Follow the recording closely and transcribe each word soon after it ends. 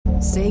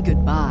Say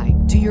goodbye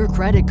to your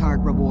credit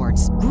card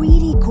rewards.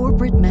 Greedy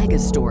corporate mega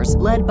stores,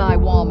 led by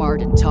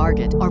Walmart and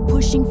Target, are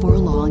pushing for a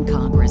law in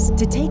Congress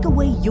to take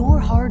away your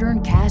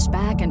hard-earned cash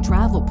back and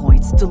travel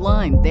points to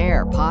line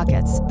their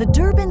pockets. The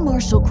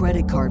Durbin-Marshall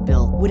credit card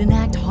bill would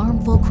enact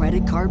harmful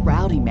credit card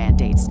routing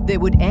mandates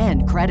that would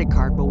end credit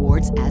card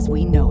rewards as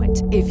we know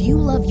it. If you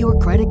love your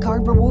credit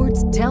card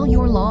rewards, tell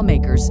your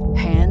lawmakers,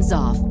 hands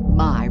off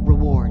my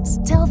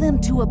rewards. Tell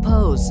them to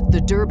oppose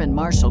the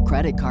Durbin-Marshall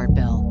credit card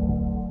bill.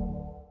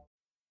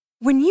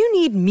 When you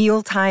need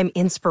mealtime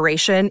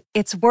inspiration,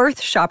 it's worth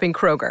shopping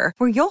Kroger,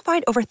 where you'll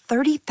find over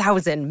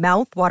 30,000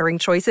 mouth-watering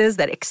choices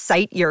that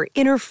excite your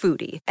inner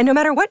foodie. And no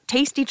matter what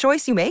tasty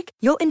choice you make,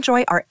 you'll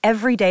enjoy our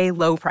everyday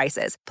low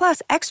prices,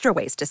 plus extra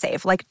ways to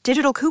save, like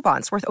digital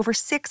coupons worth over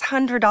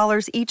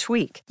 $600 each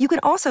week. You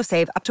can also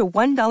save up to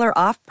 $1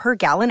 off per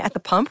gallon at the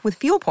pump with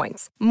fuel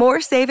points.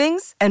 More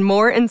savings and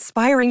more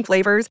inspiring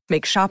flavors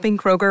make shopping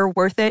Kroger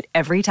worth it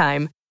every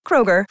time.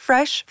 Kroger,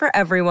 fresh for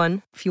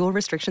everyone. Fuel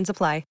restrictions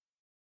apply.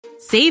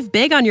 Save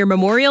big on your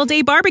Memorial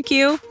Day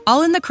barbecue,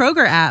 all in the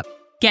Kroger app.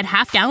 Get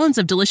half gallons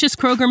of delicious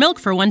Kroger milk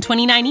for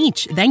 $1.29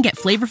 each. Then get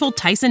flavorful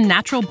Tyson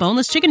natural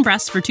boneless chicken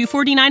breasts for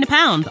 $2.49 a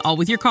pound, all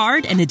with your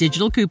card and a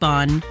digital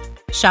coupon.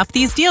 Shop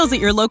these deals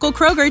at your local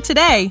Kroger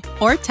today,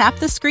 or tap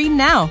the screen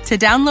now to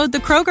download the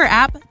Kroger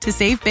app to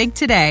save big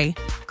today.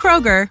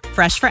 Kroger,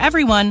 fresh for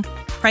everyone.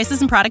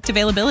 Prices and product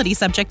availability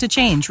subject to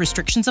change.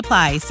 Restrictions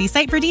apply. See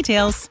site for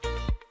details.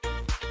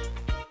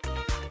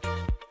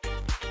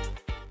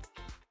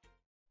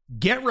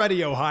 Get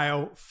ready,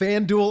 Ohio.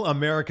 FanDuel,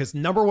 America's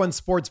 #1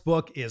 sports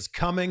book, is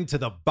coming to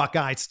the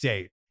Buckeye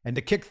State. And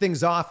to kick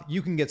things off,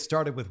 you can get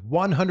started with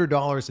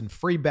 $100 in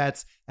free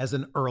bets as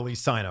an early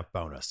sign-up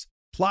bonus.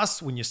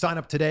 Plus, when you sign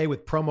up today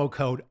with promo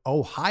code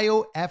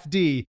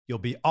OhioFD, you'll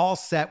be all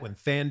set when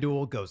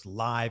FanDuel goes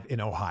live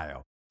in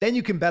Ohio. Then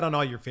you can bet on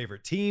all your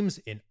favorite teams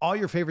in all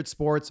your favorite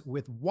sports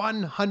with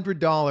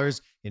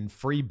 $100 in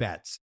free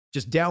bets.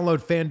 Just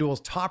download FanDuel's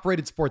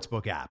top-rated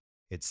sportsbook app.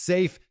 It's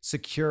safe,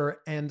 secure,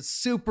 and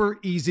super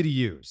easy to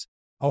use.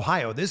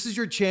 Ohio, this is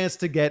your chance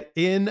to get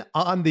in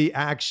on the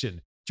action.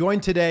 Join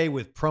today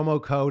with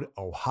promo code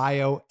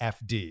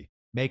OhioFD.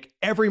 Make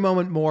every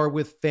moment more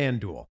with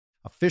FanDuel,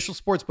 official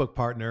sportsbook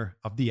partner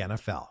of the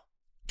NFL.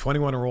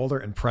 21 or older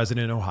and present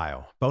in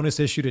Ohio. Bonus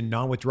issued in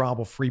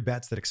non-withdrawable free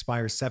bets that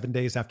expire 7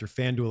 days after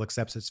FanDuel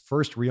accepts its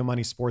first real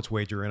money sports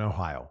wager in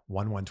Ohio,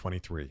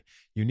 1/1/23.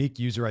 Unique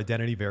user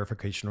identity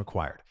verification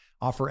required.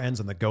 Offer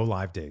ends on the go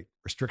live date.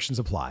 Restrictions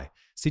apply.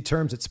 See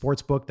terms at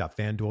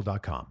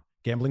sportsbook.fanduel.com.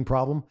 Gambling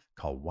problem?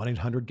 Call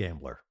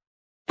 1-800-GAMBLER.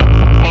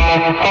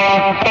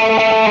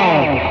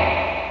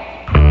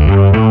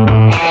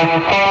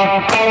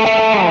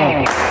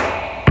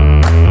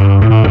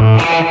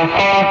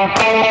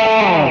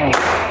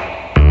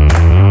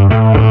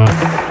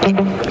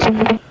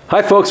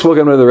 Hi folks,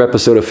 welcome to another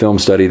episode of Film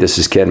Study. This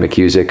is Ken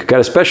McCusick.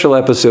 Got a special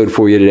episode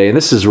for you today, and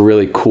this is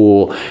really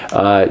cool.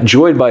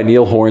 Joined by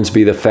Neil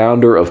Hornsby, the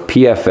founder of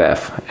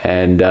PFF,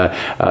 and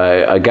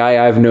a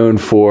guy I've known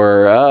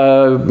for,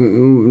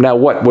 now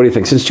what do you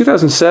think? Since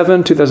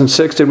 2007,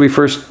 2006 did we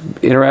first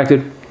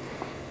interacted?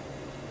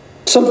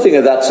 Something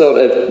of that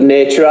sort of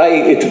nature.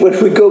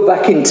 When we go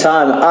back in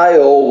time, I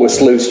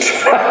always lose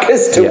track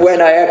as to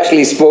when I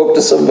actually spoke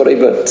to somebody,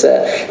 but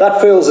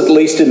that feels at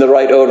least in the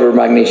right order of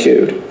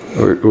magnitude.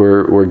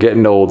 We're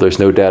getting old. There's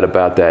no doubt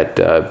about that.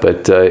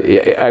 But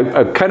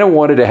I kind of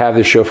wanted to have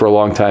this show for a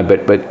long time,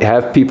 but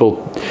have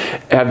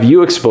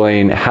you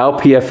explain how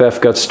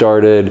PFF got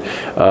started,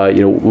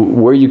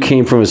 where you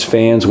came from as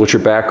fans, what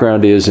your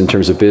background is in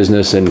terms of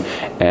business, and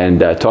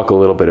talk a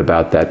little bit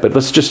about that. But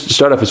let's just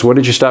start off. When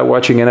did you start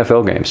watching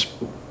NFL games?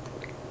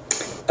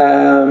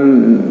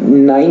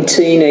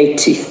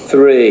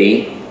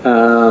 1983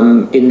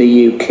 in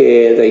the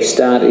UK, they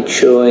started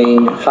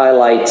showing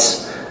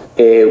highlights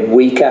a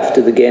week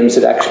after the games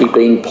had actually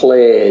been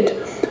played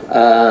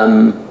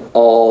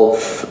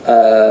of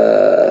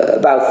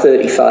about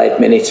 35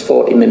 minutes,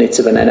 40 minutes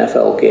of an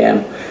NFL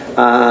game.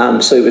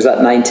 So it was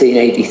that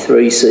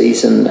 1983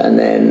 season, and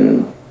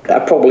then I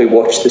probably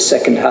watched the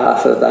second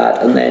half of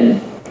that, and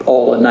then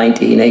all of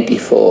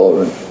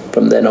 1984, and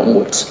from then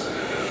onwards.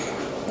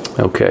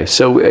 Okay,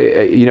 so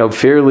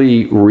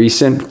fairly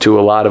recent to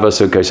a lot of us.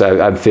 Because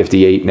I'm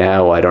 58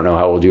 now. I don't know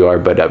how old you are,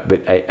 but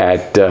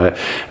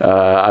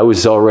I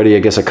was already, I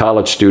guess, a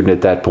college student at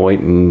that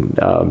point, and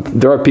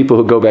there are people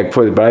who go back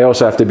further. But I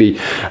also have to be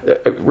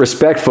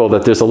respectful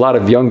that there's a lot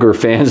of younger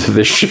fans of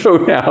this show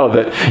now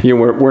that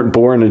weren't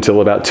born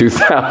until about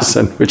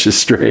 2000, which is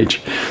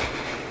strange.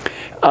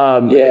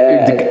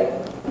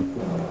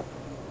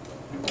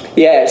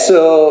 Yeah,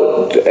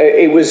 so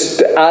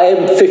I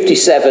am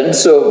 57,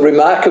 so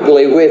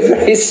remarkably we're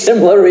very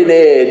similar in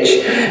age,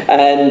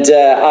 and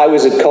I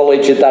was at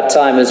college at that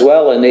time as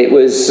well, and it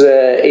was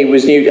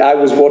new. I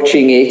was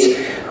watching it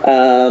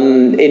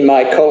in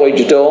my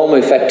college dorm,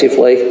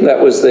 effectively. That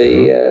was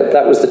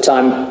the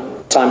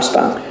time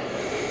span.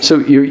 So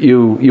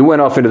you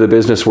went off into the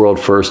business world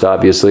first,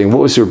 obviously, and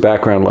what was your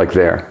background like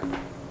there?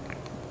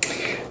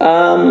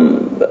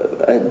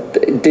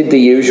 Did the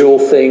usual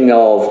thing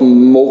of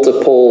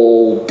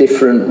multiple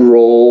different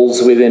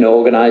roles within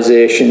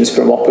organizations,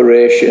 from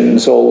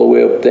operations all the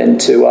way up then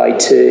to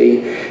IT.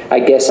 I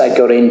guess I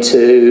got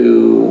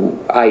into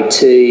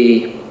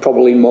IT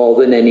probably more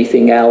than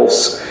anything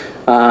else,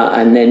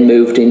 and then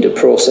moved into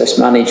process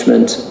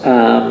management.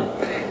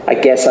 I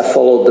guess I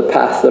followed the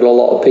path that a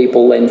lot of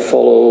people then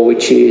follow,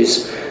 which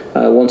is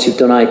once you've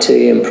done IT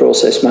and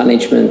process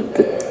management,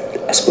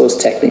 I suppose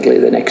technically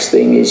the next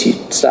thing is you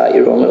start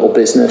your own little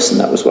business, and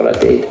that was what I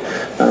did.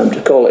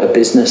 To call it a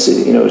business,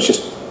 it was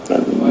just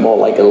more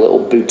like a little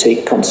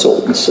boutique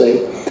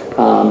consultancy,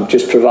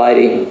 just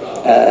providing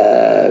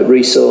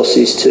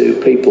resources to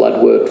people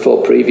I'd worked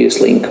for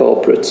previously in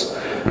corporates.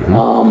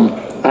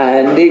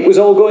 And it was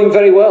all going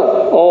very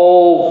well,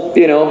 all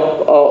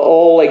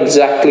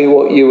exactly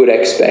what you would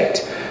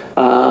expect.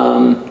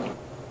 No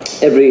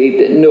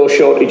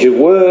shortage of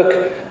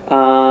work,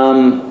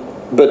 but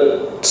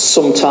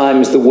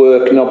sometimes the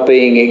work not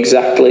being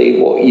exactly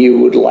what you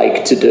would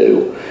like to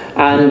do.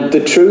 And the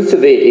truth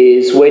of it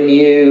is, when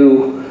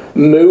you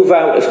move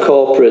out of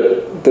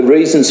corporate, the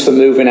reasons for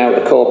moving out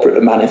of corporate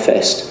are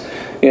manifest.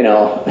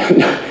 Not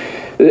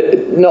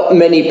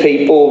many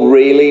people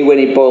really, when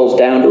it boils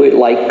down to it,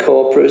 like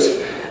corporate.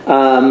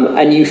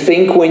 And you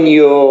think when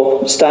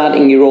you're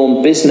starting your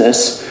own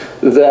business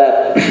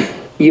that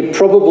you're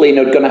probably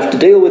not going to have to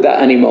deal with that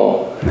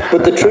anymore.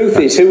 But the truth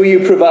is, who are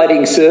you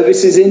providing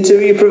services into?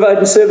 You're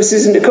providing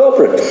services into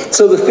corporate.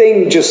 So the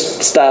thing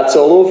just starts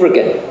all over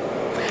again.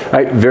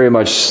 Very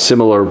much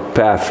similar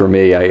path for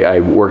me. I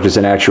worked as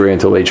an actuary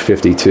until age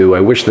 52. I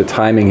wish the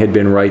timing had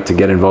been right to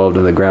get involved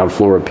in the ground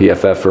floor of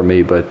PFF for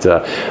me, but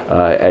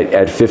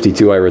at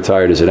 52 I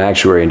retired as an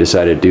actuary and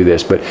decided to do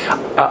this. But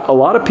a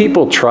lot of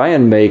people try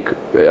and make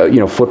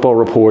football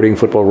reporting,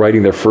 football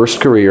writing their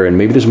first career, and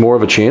maybe there's more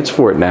of a chance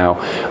for it now.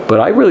 But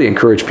I really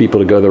encourage people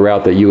to go the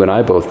route that you and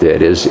I both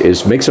did,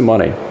 is make some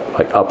money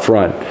like up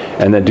front,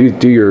 and then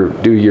do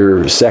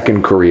your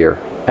second career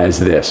as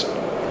this.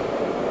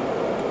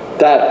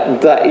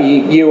 That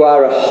you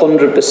are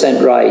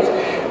 100%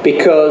 right,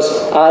 because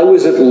I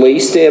was at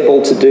least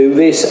able to do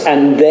this,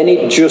 and then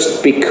it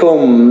just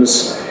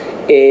becomes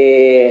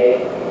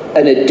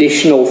an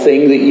additional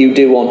thing that you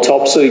do on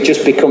top. So it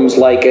just becomes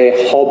like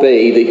a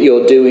hobby that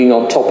you're doing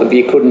on top of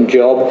your current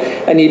job,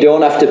 and you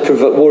don't have to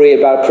worry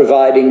about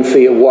providing for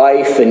your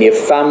wife and your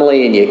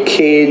family and your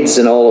kids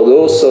and all of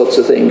those sorts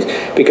of things,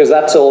 because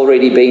that's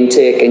already been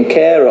taken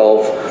care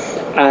of.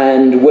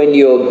 And when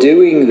you're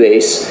doing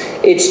this,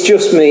 it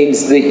just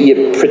means that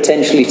you're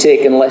potentially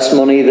taking less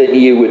money than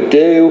you would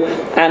do,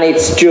 and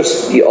it's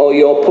just, or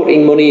you're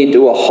putting money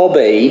into a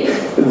hobby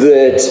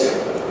that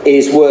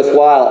is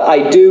worthwhile.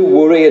 I do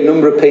worry a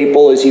number of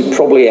people, as you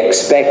probably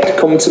expect,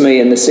 come to me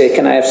and they say,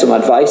 can I have some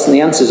advice? And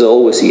the answer is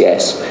always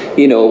yes,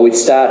 with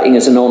starting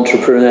as an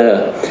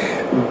entrepreneur.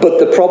 But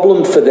the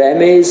problem for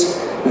them is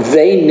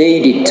they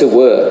need it to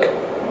work.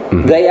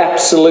 Mm-hmm. They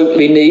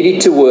absolutely need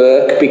it to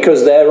work,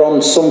 because they're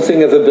on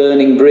something of a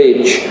burning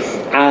bridge,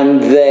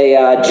 and they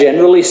are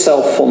generally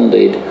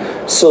self-funded,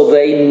 so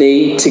they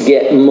need to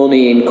get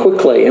money in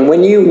quickly. And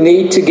when you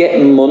need to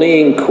get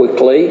money in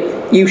quickly,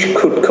 you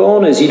cut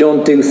corners. You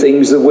don't do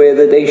things the way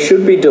that they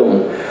should be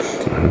done.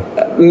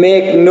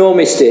 Make no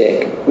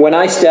mistake, when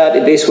I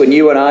started this, when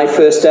you and I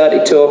first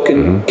started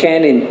talking,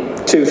 Ken,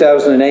 in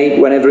 2008,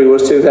 whenever it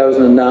was,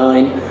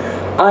 2009,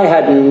 I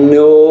had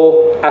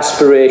no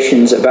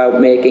aspirations about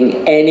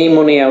making any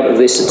money out of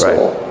this at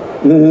all.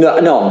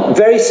 No,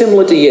 very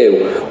similar to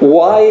you.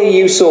 Why are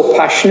you so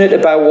passionate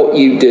about what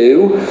you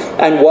do,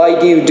 and why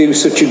do you do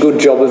such a good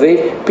job of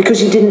it?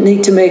 Because you didn't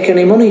need to make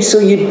any money, so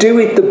you do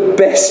it the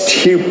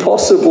best you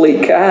possibly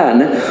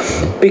can,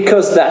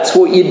 because that's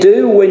what you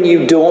do when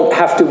you don't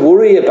have to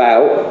worry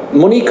about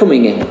money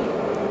coming in.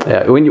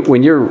 Yeah,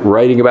 when you're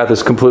writing about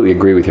this, completely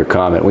agree with your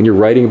comment. When you're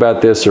writing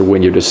about this, or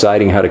when you're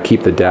deciding how to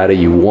keep the data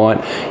you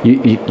want,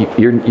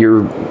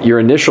 your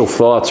initial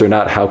thoughts are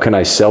not, how can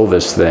I sell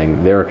this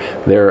thing?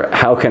 They're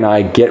how can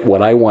I get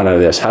what I want out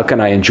of this? How can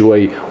I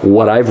enjoy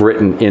what I've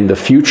written in the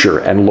future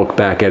and look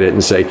back at it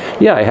and say,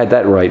 yeah, I had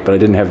that right, but I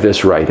didn't have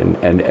this right,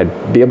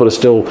 and be able to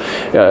still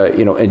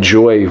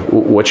enjoy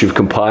what you've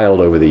compiled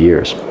over the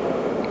years.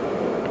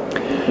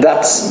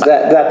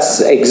 That's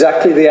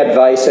exactly the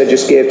advice I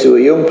just gave to a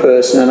young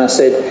person, and I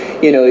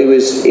said,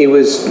 he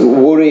was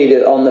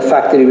worried on the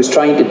fact that he was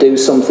trying to do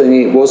something,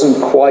 it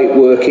wasn't quite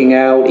working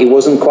out,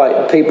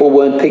 people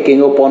weren't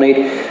picking up on it.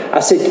 I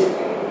said,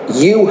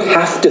 you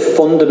have to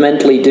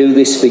fundamentally do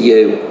this for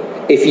you.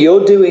 If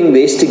you're doing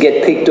this to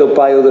get picked up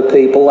by other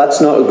people, that's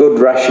not a good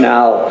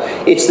rationale.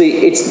 It's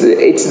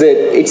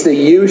the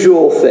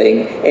usual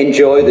thing.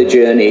 Enjoy the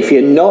journey. If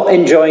you're not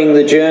enjoying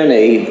the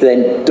journey,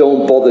 then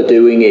don't bother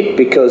doing it,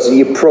 because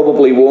you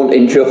probably won't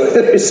enjoy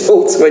the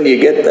results when you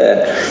get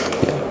there.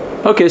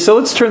 Okay, so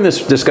let's turn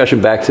this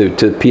discussion back to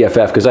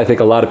PFF, because I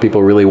think a lot of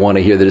people really want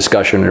to hear the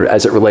discussion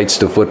as it relates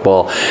to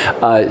football.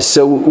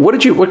 So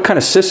what kind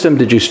of system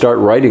did you start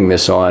writing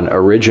this on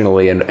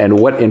originally, and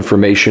what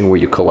information were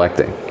you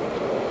collecting?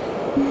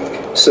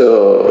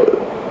 So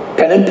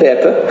pen and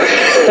paper,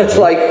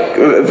 like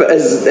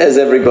as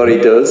everybody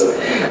does,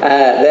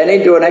 then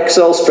into an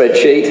Excel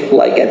spreadsheet,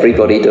 like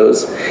everybody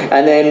does,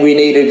 and then we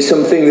needed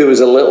something that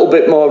was a little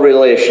bit more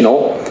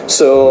relational.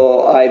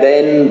 So I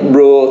then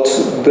wrote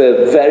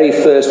the very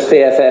first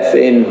PFF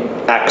in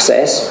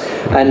Access,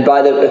 and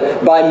by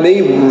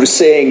me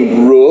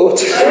saying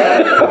wrote,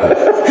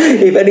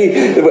 if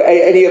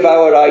any of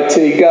our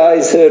IT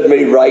guys heard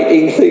me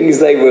writing things,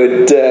 they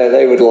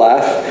would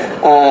laugh.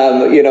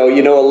 You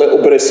know a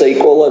little bit of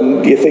SQL,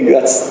 and you think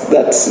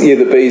that's you're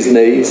the bee's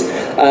knees.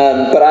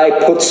 But I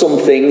put some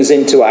things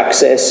into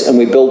Access, and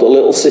we built a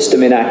little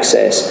system in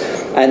Access.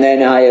 And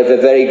then I have a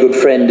very good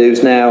friend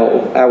who's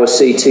now our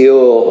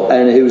CTO,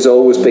 and who's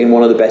always been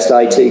one of the best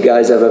IT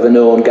guys I've ever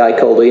known, a guy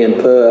called Ian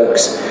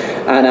Perks.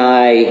 And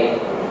I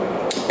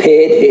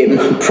paid him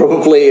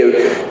probably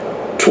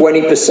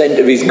 20%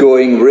 of his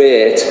going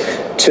rate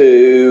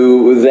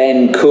to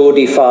then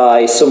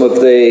automate some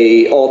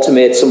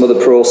of the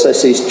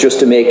processes just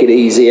to make it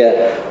easier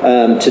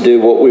to do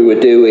what we were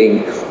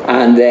doing,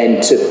 and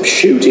then to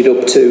shoot it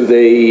up to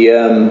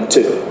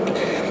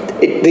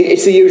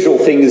it's the usual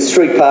thing. There's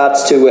three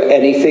parts to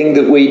anything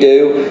that we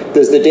do.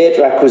 There's the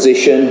data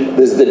acquisition,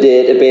 there's the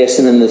database,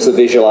 and then there's the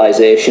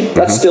visualization. Mm-hmm.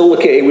 That's still the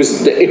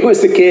case. It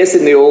was the case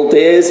in the old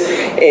days.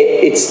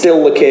 It's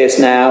still the case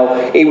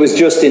now. It was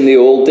just in the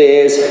old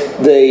days.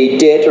 The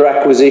data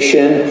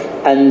acquisition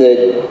and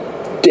the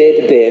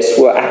database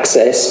were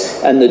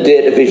Access, and the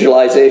data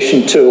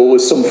visualization tool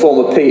was some form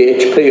of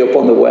PHP up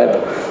on the web.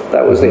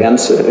 That was the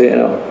answer, you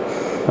know.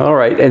 All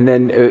right, and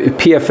then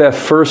PFF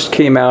first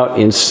came out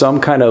in some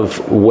kind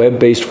of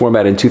web-based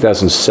format in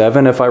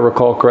 2007, if I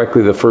recall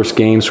correctly. The first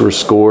games were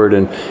scored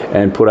and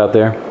put out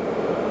there?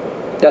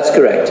 That's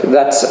correct.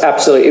 That's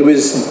absolutely. It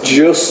was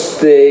just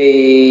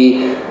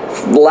the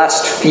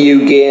last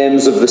few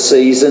games of the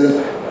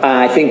season.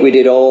 I think we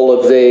did all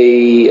of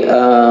the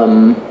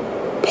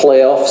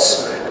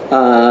playoffs.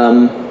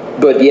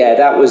 But yeah,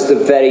 that was the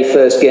very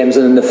first games,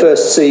 and then the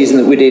first season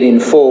that we did in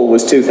full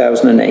was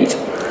 2008.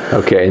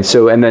 Okay,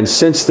 and then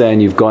since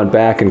then you've gone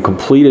back and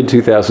completed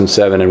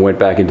 2007 and went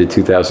back into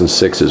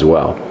 2006 as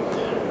well,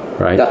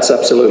 right? That's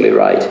absolutely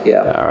right,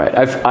 yeah. All right,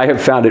 I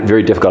have found it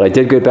very difficult. I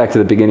did go back to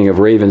the beginning of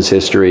Ravens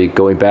history,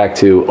 going back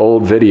to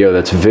old video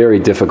that's very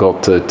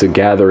difficult to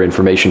gather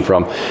information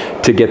from,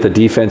 to get the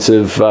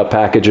defensive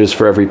packages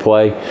for every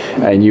play.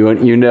 And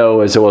you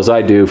know as well as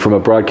I do, from a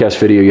broadcast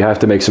video, you have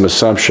to make some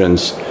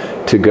assumptions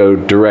to go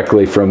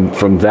directly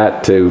from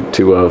that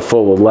to a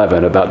full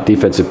 11 about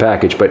defensive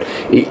package. But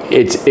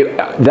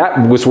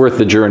that was worth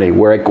the journey.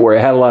 Where I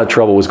had a lot of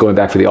trouble was going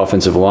back for the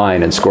offensive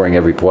line and scoring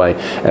every play.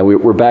 And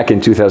we're back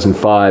in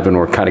 2005, and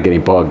we're kind of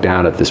getting bogged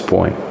down at this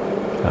point.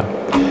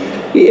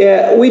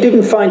 Yeah, we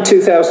didn't find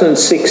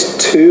 2006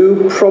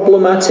 too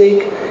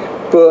problematic,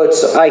 but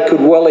I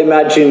could well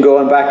imagine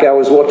going back. I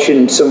was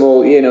watching some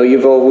old, you're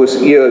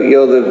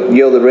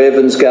the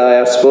Ravens guy.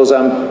 I suppose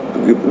I'm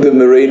the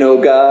Marino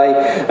guy,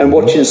 and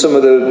watching some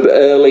of the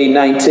early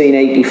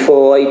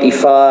 1984,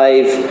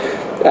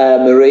 85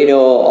 Marino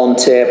on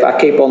tape. I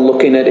keep on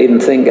looking at it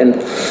and thinking,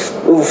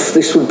 oof,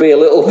 this would be a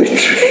little bit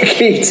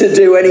tricky to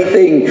do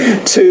anything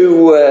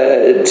too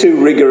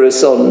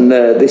rigorous on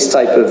this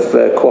type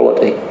of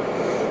quality.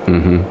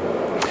 Mm-hmm.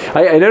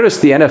 I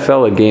noticed the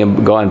NFL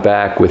had gone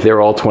back with their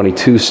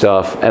All-22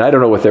 stuff, and I don't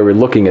know what they were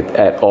looking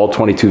at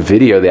All-22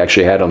 video they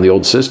actually had on the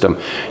old system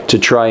to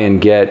try and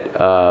get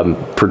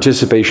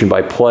participation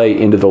by play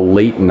into the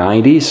late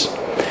 90s.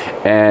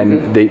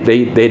 And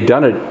they'd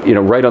done it,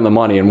 right on the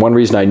money. And one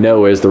reason I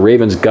know is the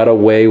Ravens got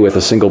away with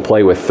a single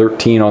play with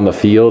 13 on the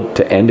field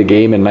to end a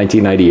game in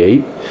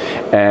 1998.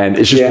 And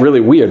it's just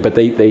really weird. But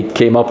they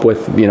came up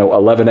with,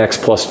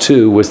 11x plus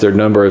 2 was their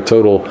number of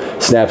total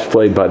snaps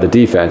played by the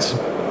defense.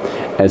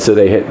 And so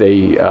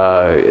they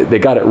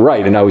got it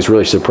right, and I was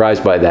really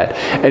surprised by that.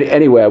 And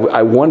anyway,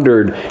 I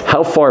wondered,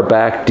 how far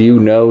back do you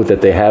know that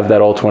they have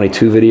that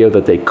All-22 video,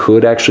 that they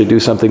could actually do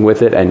something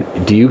with it? And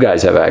do you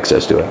guys have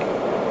access to it?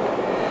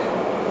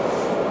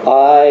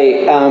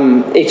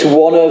 It's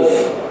one of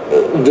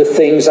the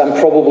things I'm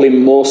probably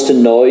most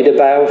annoyed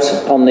about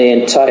on the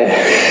entire,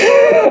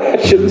 I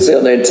shouldn't say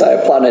on the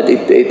entire planet,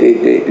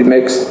 it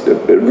makes a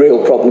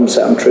real problem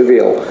sound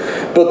trivial.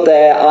 But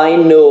I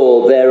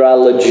know there are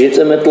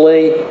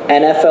legitimately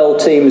NFL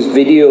teams'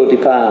 video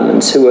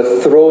departments who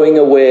are throwing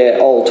away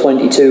all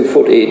 22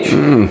 footage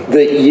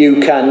that you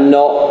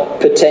cannot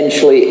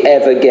potentially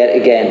ever get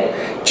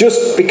again,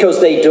 just because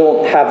they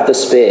don't have the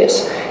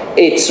space.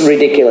 It's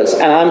ridiculous,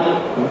 and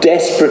I'm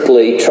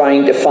desperately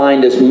trying to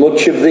find as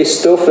much of this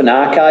stuff and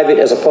archive it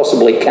as I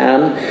possibly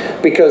can,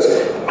 because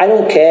I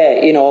don't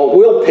care,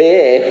 we'll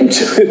pay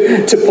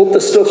to put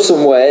the stuff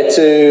somewhere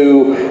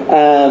to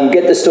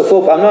get the stuff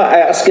up. I'm not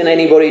asking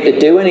anybody to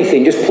do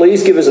anything, just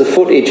please give us the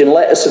footage and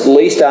let us at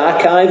least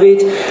archive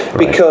it,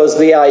 because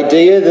the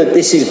idea that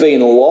this is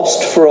being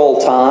lost for all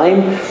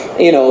time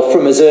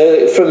from as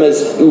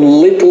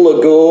little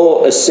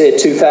ago as, say,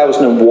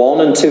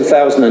 2001 and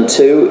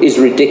 2002 is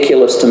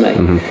ridiculous to me.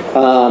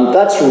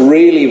 That's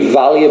really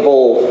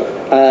valuable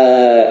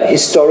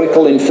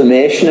historical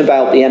information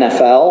about the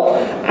NFL,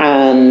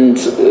 and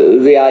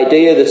the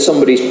idea that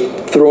somebody's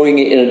throwing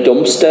it in a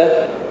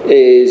dumpster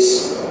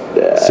is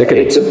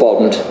it's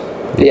abhorrent.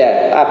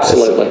 Yeah,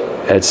 absolutely.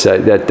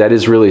 That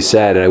is really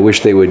sad, and I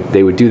wish they would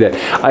do that.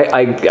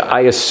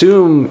 I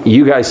assume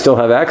you guys still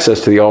have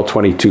access to the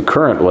All-22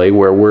 currently,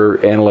 where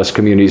we're analyst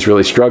community is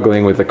really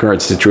struggling with the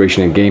current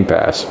situation in Game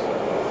Pass.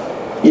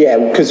 Yeah,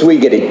 because we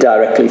get it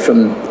directly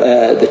from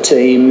the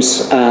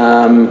teams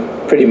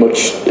pretty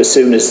much as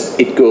soon as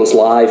it goes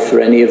live for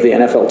any of the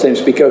NFL teams,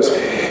 because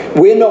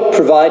we're not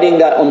providing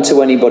that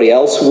onto anybody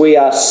else. We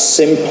are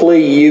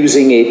simply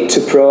using it to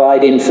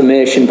provide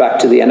information back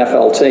to the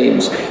NFL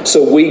teams.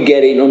 So we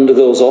get it under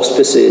those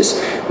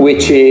auspices,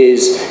 which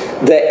is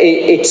that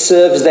it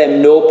serves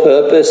them no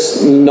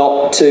purpose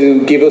not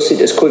to give us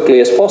it as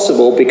quickly as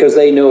possible, because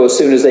they know as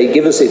soon as they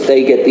give us it,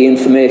 they get the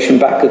information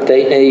back that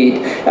they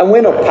need. And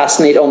we're not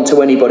passing it on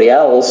to anybody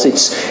else.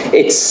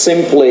 It's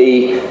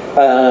simply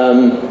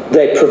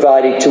they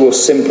provide it to us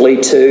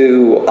simply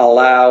to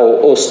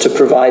allow us to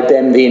provide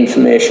them the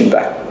information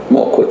back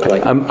more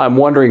quickly. I'm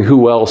wondering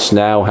who else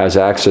now has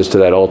access to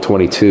that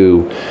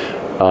All-22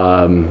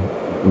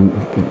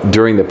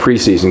 during the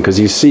preseason, because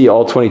you see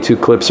all 22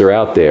 clips are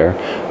out there.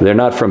 They're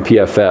not from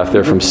PFF,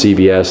 they're from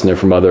CBS, and they're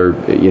from other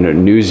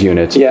news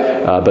units.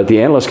 But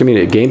the analyst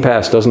community, Game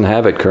Pass doesn't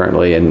have it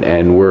currently,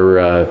 and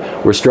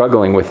we're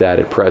struggling with that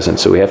at present.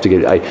 So we have to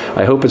get.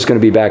 I hope it's going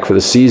to be back for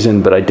the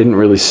season, but I didn't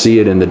really see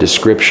it in the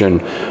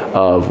description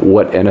of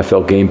what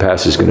NFL Game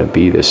Pass is going to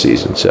be this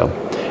season. So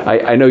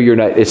I know you're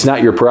not. It's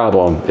not your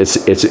problem.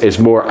 It's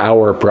more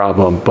our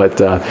problem.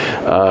 But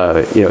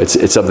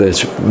it's something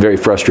that's very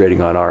frustrating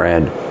on our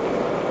end.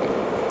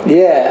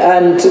 Yeah,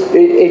 and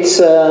it's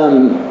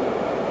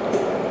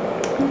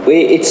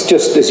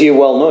just, as you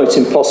well know, it's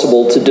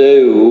impossible to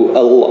do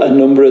a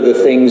number of the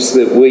things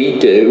that we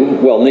do.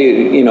 Well,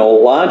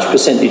 a large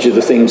percentage of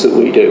the things that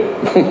we do,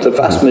 the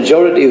vast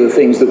majority of the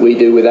things that we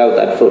do without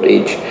that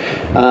footage.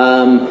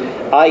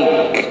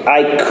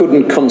 I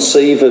couldn't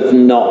conceive of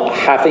not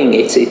having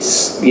it.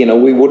 It's,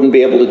 we wouldn't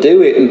be able to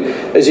do it. And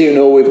as you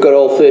know, we've got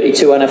all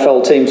 32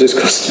 NFL teams as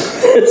customers.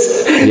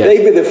 Yes.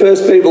 They'd be the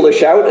first people to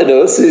shout at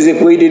us is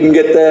if we didn't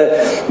get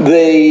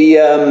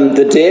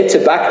the data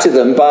back to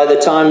them by the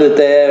time that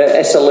their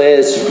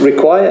SLAs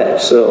require.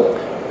 So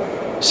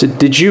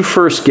did you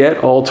first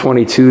get all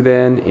 22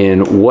 then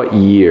in what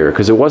year?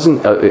 Because it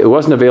wasn't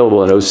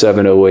available in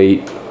 07,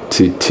 08.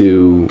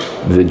 To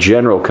the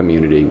general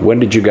community. When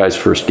did you guys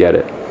first get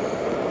it?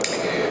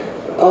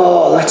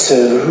 Oh, that's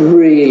a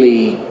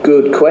really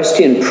good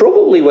question.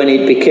 Probably when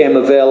it became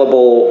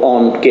available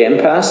on Game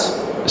Pass.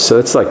 So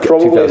it's like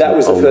probably 2011? That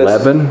was the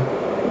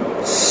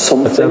first.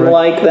 Something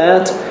like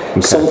that.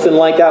 Okay. Something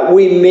like that.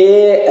 We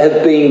may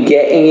have been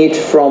getting it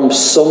from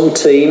some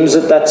teams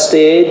at that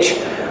stage.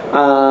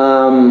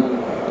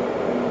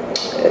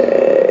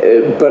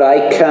 But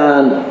I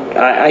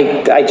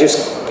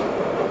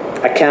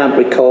can't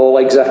recall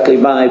exactly.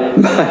 My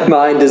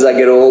mind as I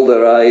get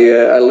older,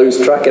 I lose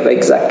track of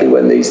exactly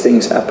when these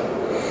things happen.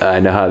 I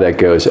know how that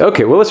goes.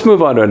 Okay, well, let's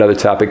move on to another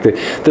topic.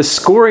 The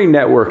scoring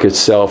network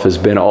itself has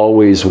been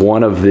always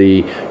one of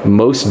the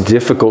most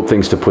difficult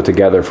things to put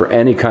together for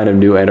any kind of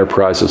new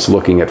enterprise that's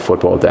looking at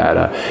football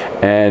data.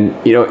 And,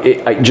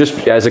 I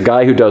just as a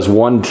guy who does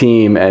one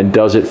team and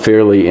does it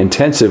fairly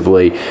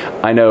intensively,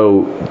 I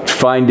know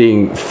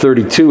finding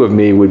 32 of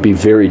me would be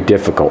very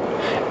difficult.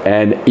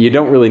 And you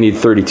don't really need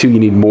 32, you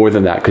need more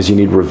than that, because you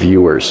need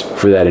reviewers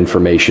for that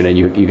information. And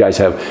you guys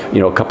have,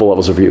 a couple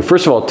levels of review.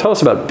 First of all, tell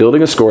us about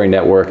building a scoring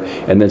network,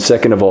 and then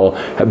second of all,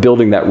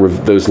 building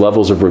those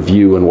levels of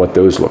review and what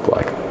those look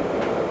like.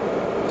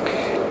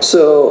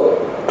 So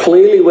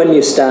clearly when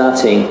you're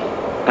starting,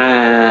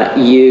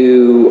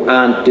 you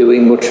aren't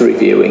doing much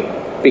reviewing,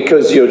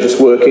 because you're just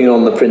working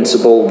on the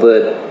principle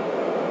that,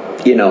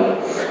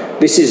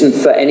 this isn't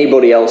for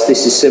anybody else,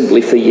 this is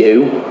simply for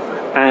you.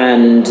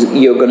 And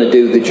you're going to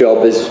do the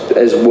job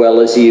as well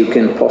as you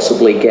can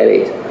possibly get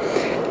it.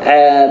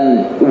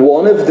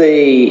 One of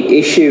the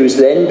issues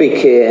then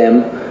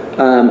became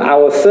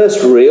our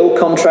first real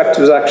contract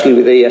was actually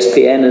with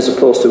ESPN as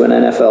opposed to an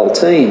NFL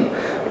team.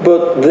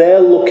 But they're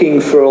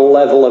looking for a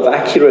level of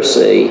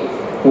accuracy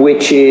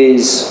which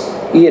is,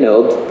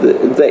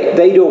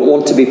 they don't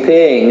want to be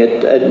paying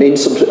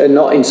a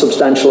not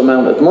insubstantial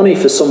amount of money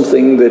for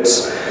something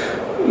that's,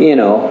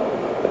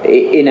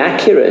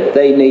 inaccurate.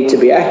 They need to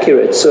be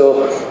accurate.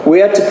 So we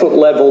had to put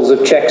levels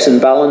of checks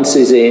and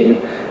balances in.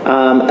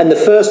 And the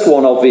first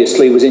one,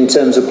 obviously, was in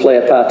terms of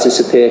player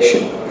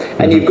participation.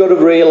 And you've got to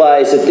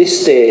realize at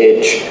this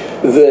stage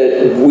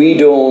that we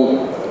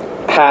don't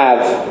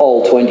have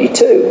all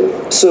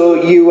 22.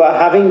 So you are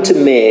having to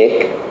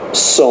make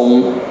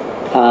some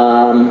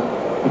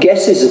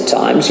guesses at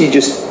times. You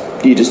just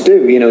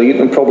do. You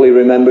can probably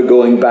remember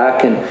going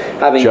back and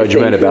having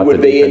judgment to think about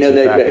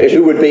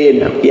who would be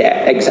in.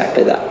 Yeah,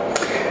 exactly that.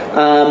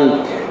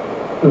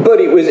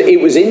 But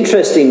it was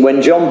interesting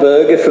when John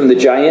Berger from the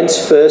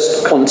Giants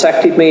first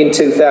contacted me in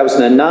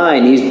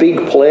 2009. His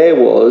big play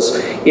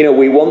was,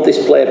 we want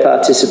this player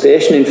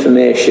participation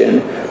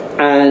information,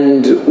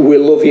 and we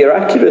love your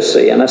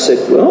accuracy. And I said,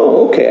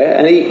 oh, okay.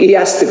 And he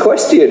asked the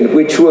question,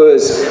 which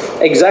was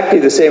exactly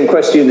the same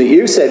question that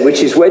you said,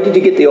 which is, where did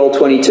you get the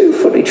All-22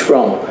 footage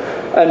from?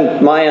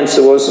 And my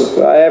answer was,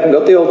 I haven't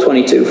got the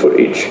All-22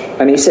 footage.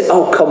 And he said,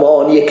 oh, come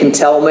on, you can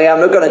tell me. I'm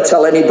not going to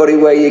tell anybody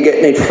where you're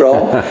getting it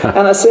from.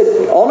 And I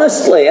said,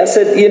 honestly,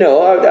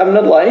 I'm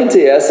not lying to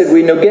you. I said,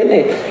 we're not getting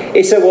it.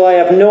 He said, well, I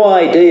have no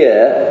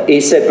idea.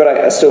 He said, but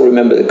I still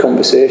remember the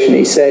conversation.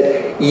 He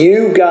said,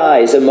 you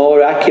guys are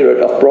more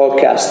accurate off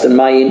broadcast than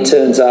my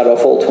interns are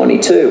off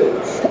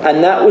All-22.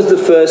 And that was the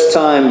first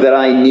time that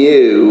I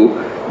knew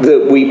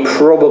that we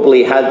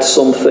probably had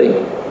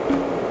something.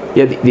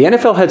 Yeah, the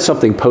NFL had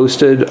something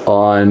posted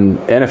on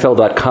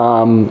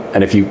NFL.com,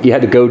 and if you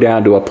had to go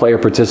down to a player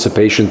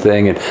participation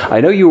thing, and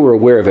I know you were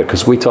aware of it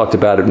because we talked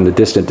about it in the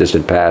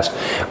distant past,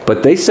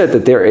 but they said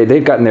that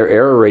they've gotten their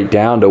error rate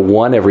down to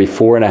 1 every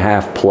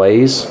 4.5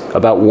 plays.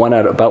 About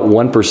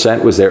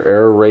 1% was their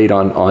error rate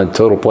on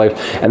total plays,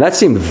 and that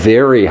seemed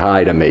very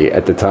high to me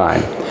at the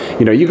time.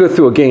 You go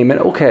through a game and,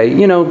 okay,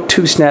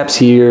 2 snaps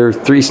here,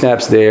 3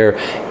 snaps there.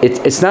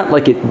 It's not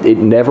like it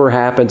never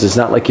happens. It's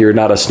not like you're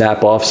not a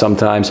snap off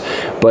sometimes.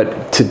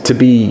 But to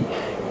be,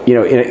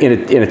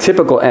 in a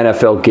typical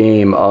NFL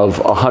game of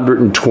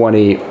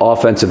 120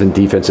 offensive and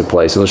defensive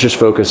plays, and let's just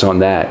focus on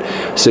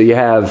that. So you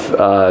have,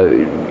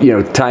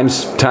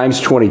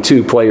 times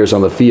 22 players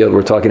on the field.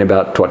 We're talking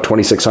about,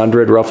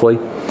 2,600 roughly?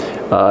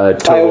 I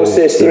always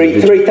say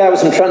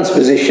 3,000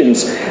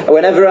 transpositions.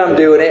 Whenever I'm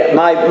doing it,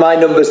 my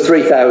number's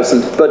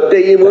 3,000. But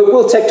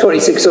we'll take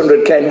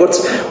 2,600, Ken.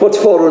 What's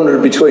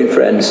 400 between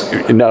friends?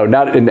 No,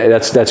 not.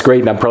 That's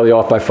great, and I'm probably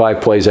off by 5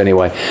 plays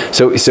anyway.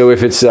 So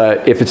if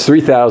it's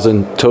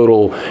 3,000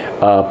 total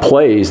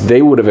plays,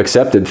 they would have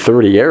accepted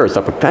 30 errors.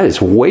 But that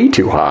is way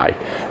too high.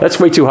 That's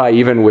way too high,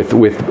 even with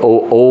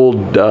old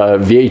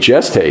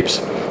VHS tapes.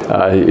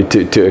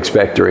 To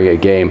expect during a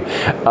game.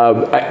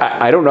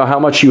 I don't know how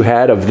much you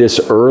had of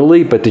this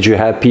early, but did you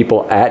have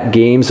people at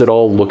games at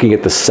all looking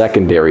at the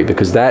secondary?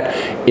 Because that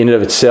in and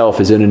of itself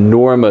is an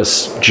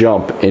enormous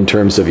jump in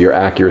terms of your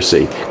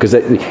accuracy. Because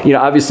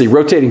obviously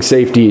rotating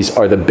safeties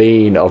are the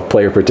bane of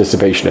player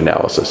participation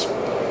analysis.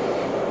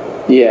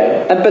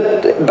 Yeah,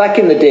 but back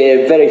in the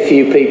day, very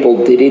few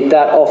people did it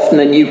that often,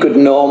 and you could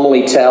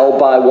normally tell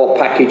by what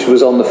package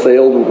was on the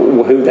field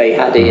who they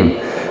had in.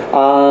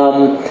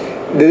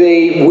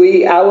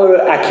 Our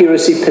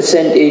accuracy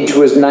percentage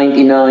was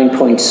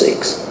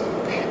 99.6.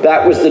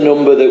 That was the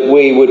number that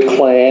we would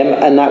claim,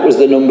 and that was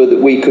the number that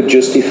we could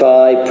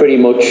justify pretty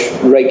much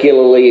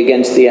regularly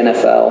against the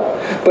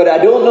NFL. But I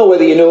don't know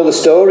whether you know the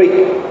story,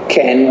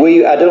 Ken.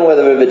 I don't know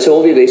whether I've ever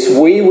told you this.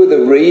 We were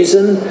the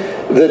reason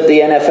that the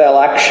NFL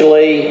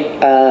actually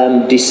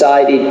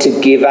decided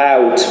to give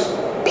out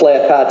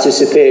player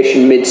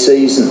participation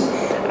mid-season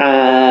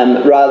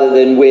rather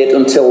than wait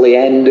until the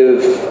end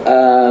of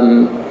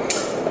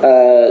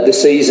the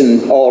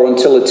season or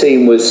until a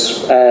team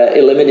was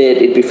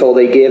eliminated before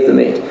they gave them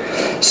it.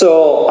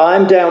 So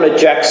I'm down at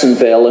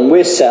Jacksonville and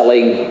we're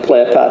selling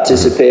player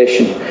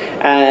participation,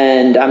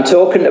 and I'm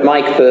talking to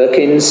Mike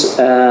Perkins,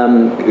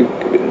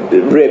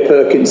 Ray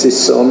Perkins'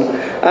 son.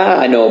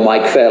 I know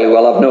Mike fairly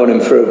well. I've known him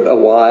for a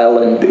while,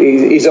 and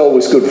he's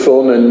always good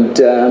fun, and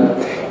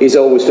he's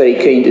always very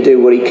keen to do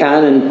what he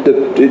can and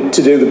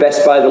to do the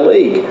best by the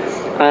league.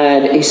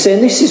 And he's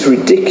saying, this is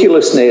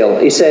ridiculous, Neil.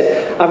 He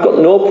said, I've got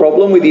no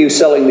problem with you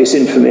selling this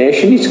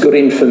information. It's good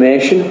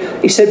information.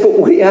 He said, but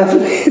we have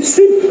this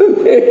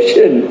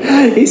information.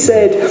 He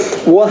said,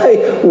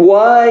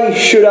 why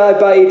should I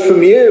buy it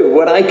from you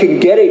when I can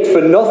get it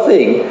for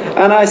nothing?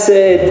 And I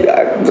said,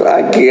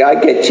 I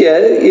get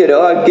you,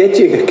 I get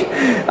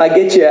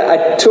you.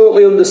 I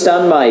totally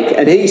understand, Mike.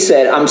 And he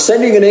said, I'm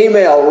sending an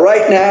email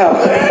right now.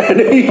 And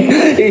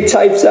he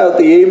types out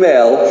the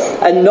email.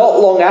 And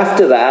not long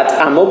after that,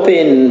 I'm up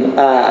in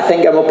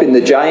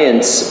the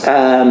Giants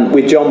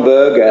with John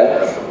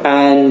Berger,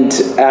 and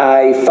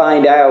I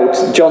find out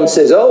John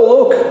says, "Oh,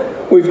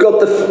 look, we've got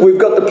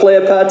the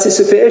player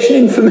participation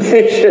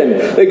information.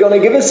 They're going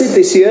to give us it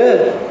this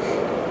year."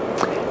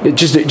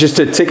 Just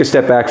to take a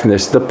step back from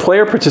this, the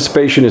player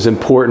participation is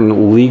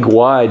important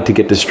league-wide to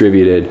get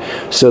distributed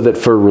so that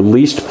for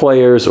released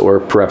players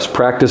or perhaps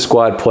practice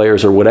squad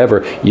players or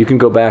whatever, you can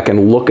go back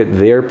and look at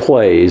their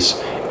plays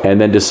and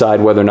then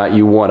decide whether or not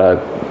you want to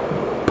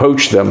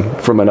poach them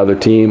from another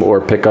team or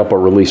pick up a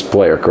released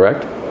player,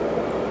 correct?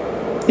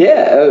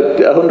 Yeah,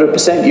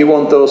 100%. You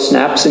want those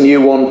snaps, and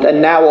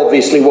now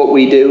obviously what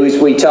we do is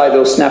we tie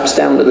those snaps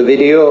down to the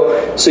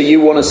video, so you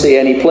want to see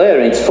any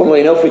player. And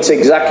funnily enough, it's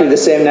exactly the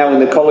same now in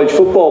the college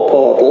football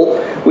portal,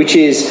 which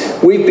is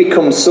we've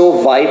become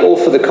so vital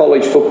for the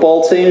college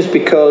football teams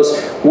because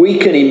we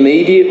can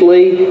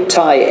immediately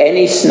tie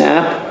any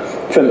snap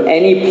from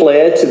any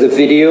player to the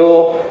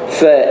video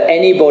for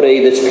anybody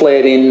that's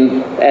played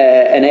in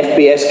an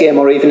FBS game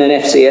or even an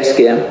FCS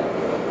game.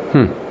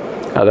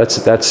 Oh,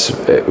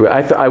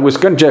 I was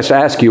going to just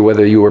ask you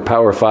whether you were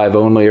Power 5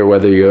 only or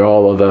whether you're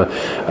all of the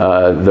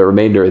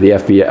remainder of the the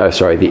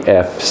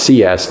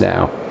FCS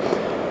now.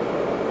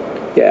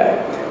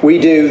 Yeah, we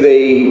do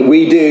the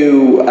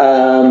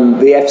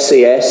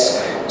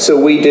FCS. So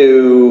we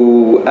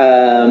do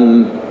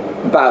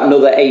about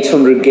another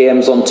 800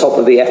 games on top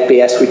of the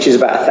FBS, which is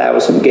about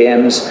 1,000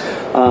 games.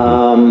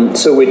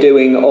 So we're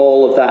doing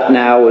all of that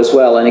now as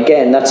well. And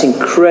again, that's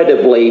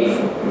incredibly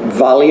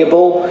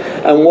valuable.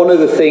 And one of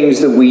the things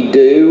that we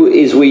do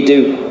is we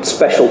do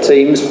special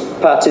teams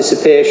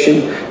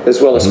participation as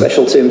well as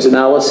special teams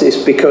analysis,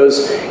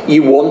 because they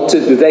want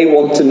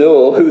to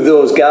know who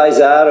those guys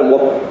are and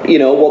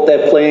what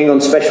they're playing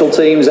on special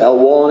teams,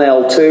 L1,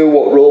 L2,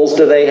 what roles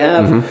do they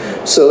have.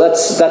 So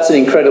that's an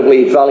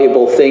incredibly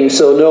valuable thing.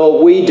 So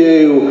no, we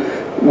do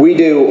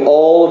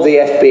all of the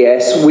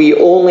FBS. We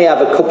only have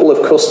a couple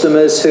of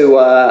customers who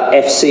are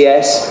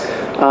FCS,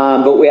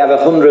 but we have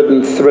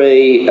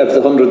 103 of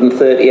the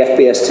 130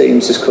 FBS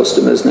teams as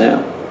customers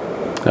now.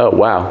 Oh,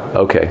 wow.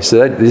 Okay.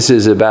 So this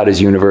is about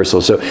as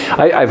universal. So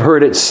I've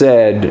heard it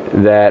said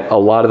that a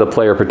lot of the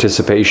player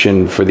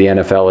participation for the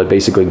NFL had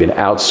basically been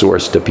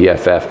outsourced to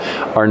PFF.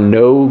 Are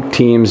no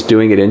teams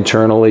doing it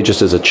internally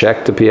just as a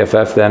check to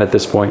PFF then at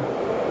this point?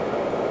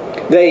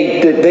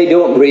 They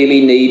don't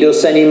really need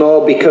us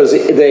anymore because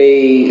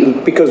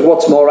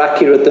what's more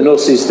accurate than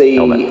us is the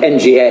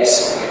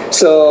NGS.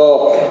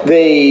 So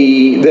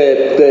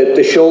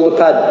the shoulder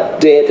pad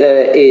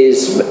data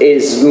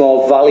is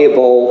more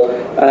valuable,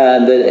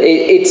 and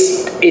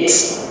it's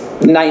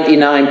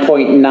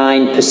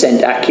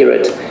 99.9%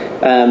 accurate.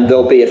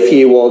 There'll be a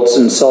few odds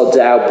and sods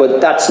out, but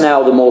that's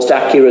now the most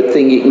accurate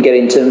thing you can get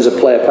in terms of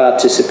player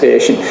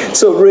participation.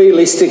 So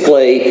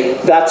realistically,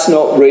 that's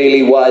not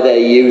really why they're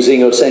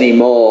using us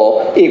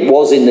anymore. It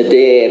was in the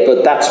day,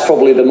 but that's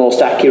probably the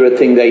most accurate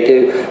thing they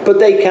do. But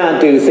they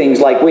can't do things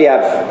like, we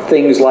have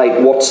things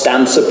like what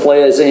stance are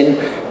players in.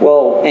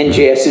 Well,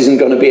 NGS isn't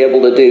going to be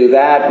able to do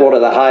that. What are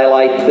the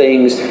highlight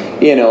things?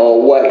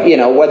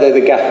 Whether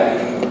the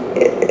guy...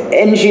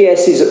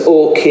 NGS is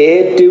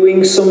okay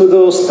doing some of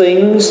those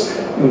things,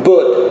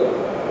 but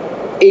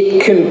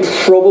it can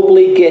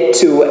probably get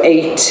to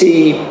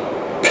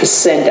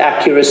 80%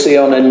 accuracy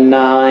on a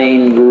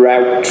 9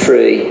 route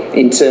tree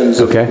in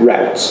terms of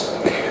routes.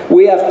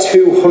 We have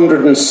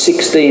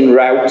 216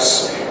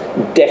 routes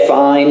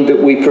defined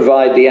that we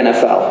provide the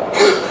NFL.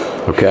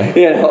 Okay.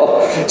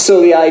 So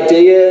the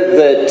idea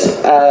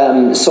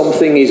that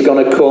something is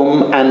going to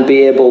come and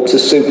be able to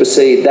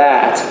supersede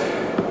that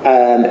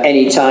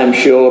anytime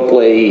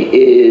shortly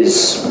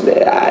is,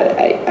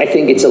 I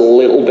think it's a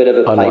little bit of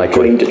a pipe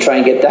dream to try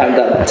and get down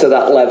to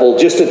that level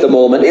just at the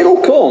moment.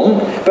 It'll come,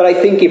 but I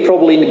think you're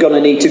probably going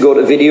to need to go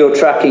to video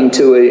tracking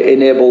to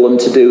enable them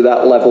to do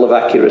that level of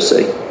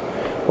accuracy.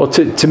 Well,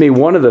 to me,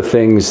 one of the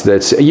things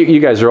that's you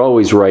guys are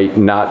always right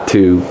not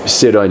to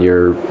sit on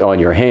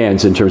your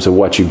hands in terms of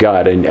what you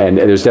got, and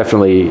there's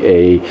definitely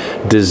a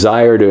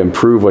desire to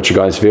improve what you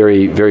got. It's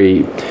very,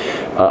 very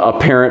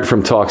apparent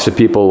from talks to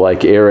people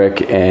like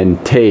Eric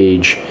and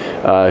Tage,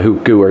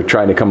 who are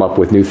trying to come up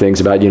with new things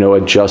about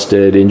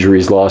adjusted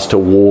injuries lost to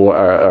war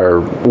or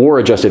war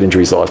adjusted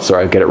injuries lost.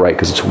 Sorry, I get it right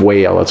because it's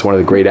WAIL. That's one of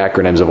the great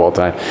acronyms of all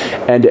time,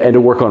 and to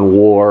work on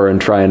war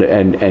and try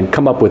and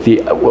come up with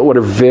what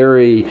are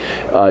very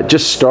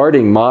just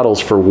starting models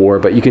for war.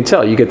 But you can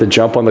tell you get the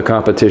jump on the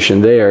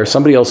competition there.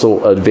 Somebody else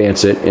will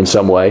advance it in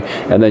some way,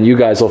 and then you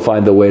guys will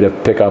find the way to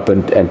pick up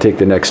and take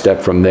the next step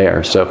from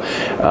there. So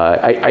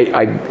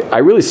I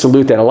really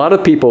salute that. A lot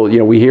of people,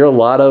 we hear a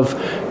lot of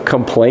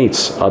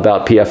complaints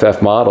about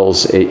PFF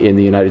models in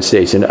the United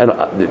States, and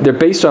they're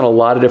based on a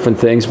lot of different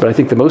things. But I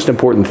think the most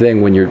important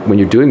thing when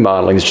you're doing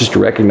modeling is just to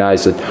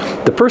recognize that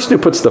the person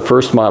who puts the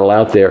first model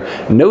out there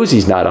knows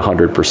he's not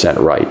 100%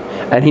 right,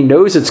 and he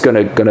knows it's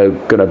going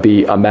to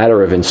be a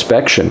matter of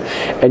inspection.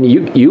 And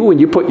you when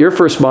you put your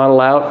first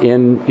model out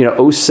in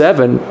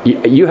 07,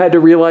 you had to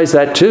realize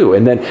that too,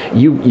 and then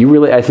you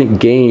really, I think,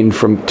 gained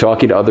from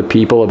talking to other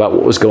people about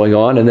what was going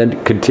on, and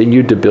then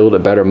continued to build a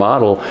better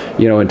model,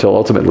 until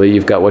ultimately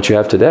you've got what you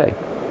have today.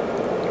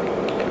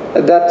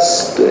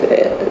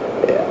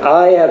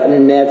 I have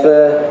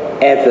never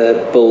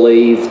ever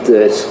believed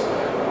that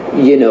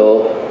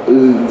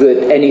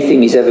that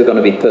anything is ever going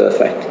to be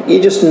perfect. You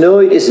just know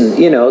it isn't.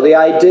 The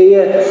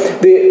idea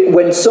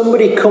when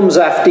somebody comes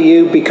after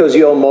you because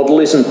your model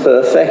isn't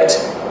perfect,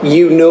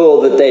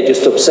 that they're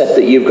just upset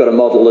that you've got a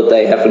model that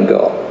they haven't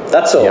got.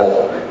 That's all.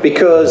 Yeah.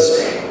 Because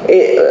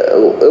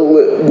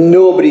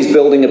nobody's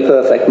building a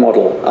perfect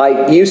model.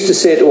 I used to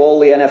say to all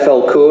the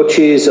NFL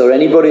coaches or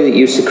anybody that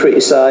used to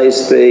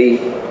criticize the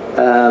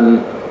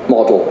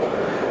model,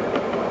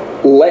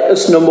 let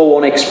us, number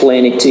one,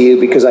 explain it to you,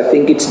 because I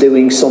think it's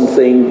doing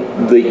something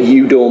that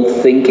you don't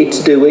think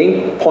it's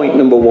doing, point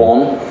number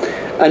one.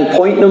 And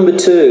point number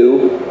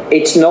two,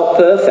 it's not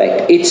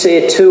perfect. It's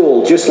a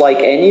tool, just like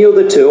any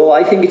other tool.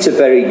 I think it's a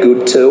very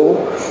good tool,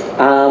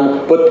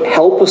 but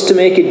help us to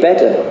make it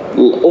better.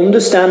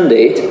 Understand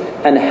it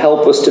and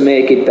help us to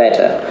make it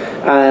better.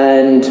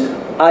 And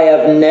I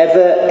have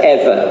never,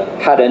 ever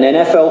had an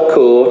NFL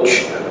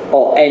coach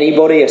or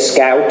anybody, a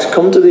scout,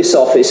 come to this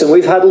office, and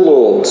we've had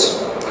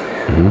loads,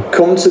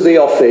 come to the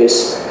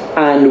office,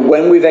 and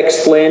when we've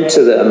explained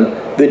to them,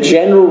 the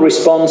general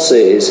response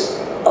is,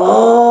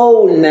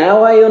 oh,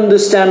 now I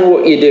understand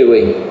what you're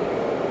doing.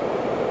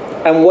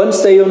 And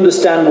once they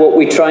understand what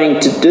we're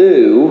trying to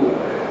do,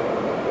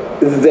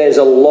 there's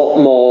a lot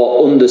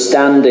more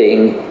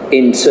understanding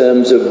in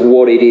terms of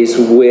what it is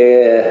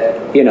we're,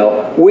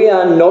 we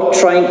are not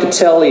trying to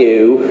tell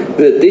you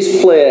that this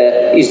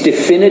player is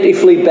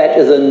definitively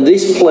better than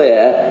this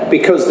player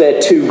because they're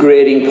 2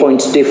 grading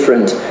points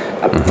different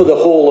for the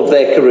whole of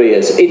their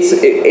careers. It's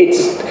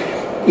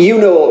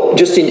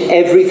just in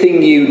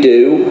everything you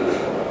do,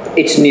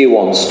 it's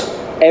nuanced.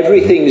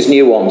 Everything's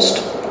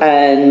nuanced.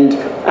 And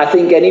I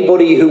think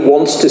anybody who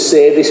wants to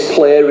say this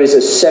player is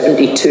a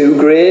 72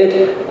 grade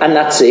and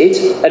that's it,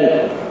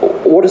 and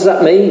what does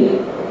that mean?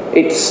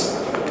 It's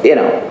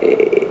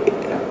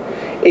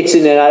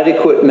an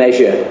inadequate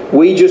measure.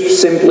 We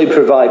just simply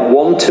provide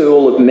one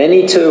tool of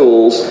many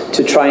tools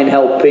to try and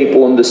help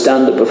people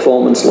understand the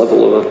performance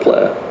level of a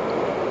player.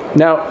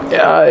 Now,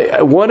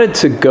 I wanted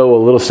to go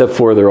a little step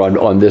further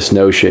on this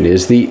notion,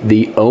 is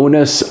the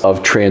onus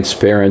of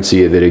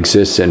transparency that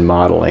exists in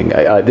modeling.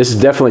 This is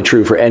definitely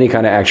true for any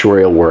kind of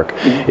actuarial work.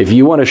 If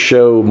you want to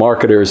show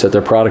marketers that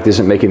their product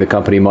isn't making the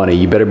company money,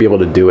 you better be able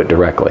to do it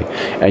directly.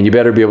 And you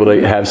better be able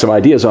to have some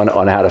ideas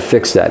on how to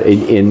fix that.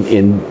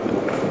 In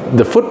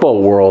the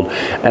football world,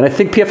 and I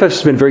think PFF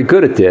has been very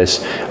good at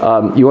this,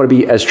 you want to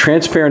be as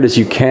transparent as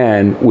you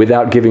can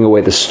without giving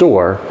away the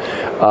store,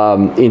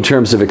 in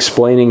terms of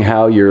explaining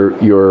how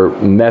your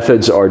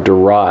methods are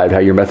derived, how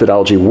your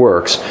methodology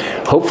works.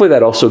 Hopefully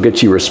that also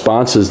gets you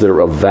responses that are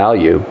of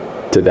value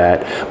to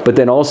that, but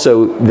then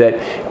also that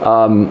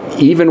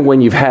even when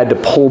you've had to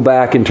pull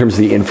back in terms of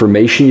the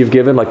information you've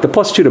given, like the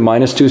 +2 to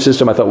 -2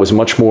 system, I thought was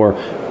much more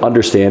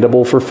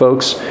understandable for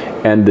folks,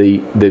 and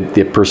the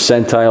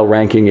percentile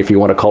ranking, if you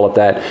want to call it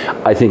that,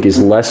 I think is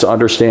less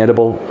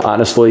understandable,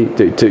 honestly,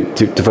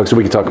 to folks. And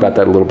we can talk about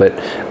that a little bit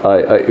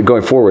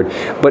going forward.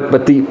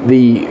 But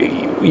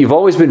you've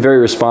always been very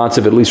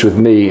responsive, at least with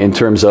me, in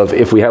terms of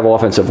if we have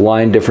offensive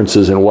line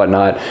differences and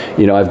whatnot.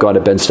 I've gone to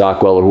Ben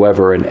Stockwell or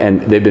whoever,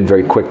 and they've been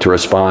very quick to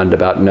respond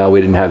about, no, we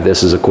didn't have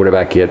this as a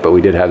quarterback hit, but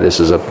we did have this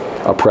as a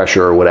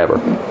pressure or whatever.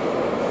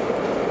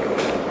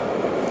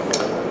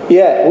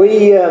 Yeah,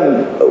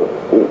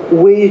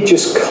 we're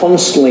just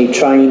constantly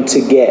trying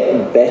to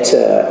get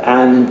better,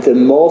 and the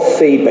more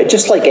feedback,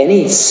 just like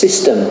any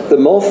system, the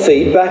more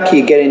feedback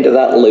you get into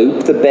that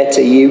loop, the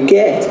better you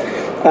get.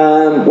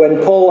 When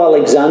Paul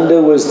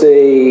Alexander was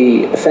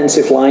the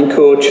offensive line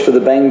coach for the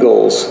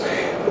Bengals,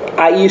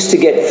 I used to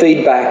get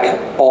feedback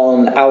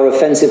on our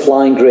offensive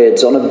line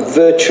grades on a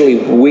virtually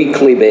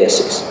weekly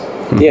basis.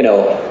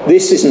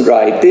 This isn't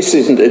right, this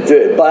isn't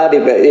bad,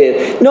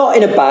 not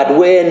in a bad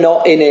way,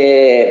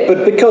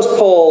 but because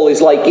Paul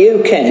is like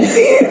you, Ken,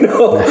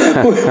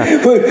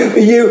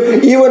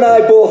 you and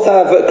I both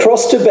have a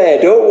cross to bear,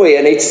 don't we?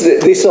 And it's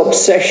this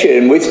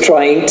obsession with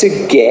trying to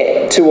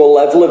get to a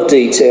level of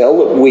detail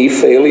that we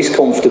feel is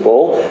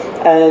comfortable,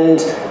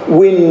 and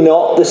we're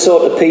not the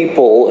sort of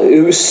people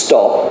who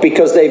stop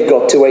because they've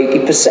got to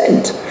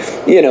 80%.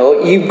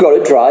 You've got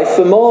to drive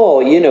for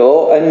more,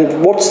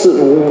 and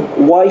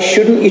why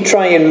shouldn't you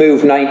try and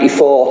move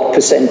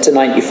 94% to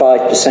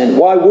 95%?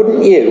 Why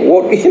wouldn't you?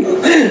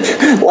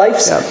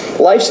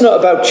 Life's not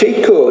about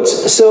cheat codes.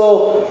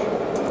 So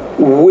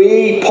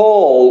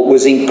Paul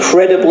was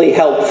incredibly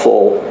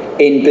helpful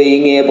in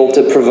being able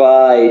to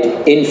provide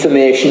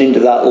information into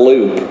that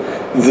loop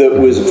that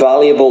was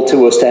valuable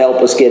to us to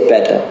help us get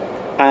better.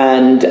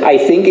 And I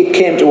think it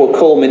came to a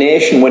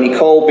culmination when he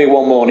called me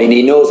one morning.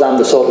 He knows I'm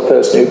the sort of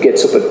person who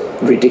gets up at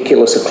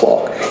ridiculous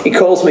o'clock. He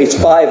calls me, it's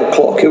 5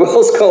 o'clock. Who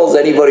else calls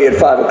anybody at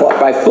 5 o'clock?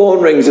 My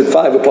phone rings at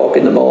 5 o'clock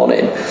in the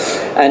morning.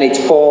 And it's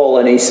Paul,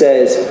 and he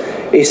said,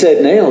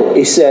 Neil,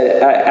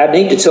 I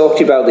need to talk to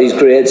you about these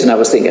grades. And I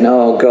was thinking,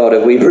 oh, God,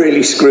 have we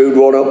really screwed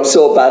one up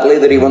so badly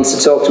that he wants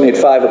to talk to me at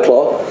 5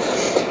 o'clock?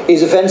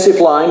 His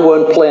offensive line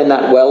weren't playing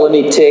that well, and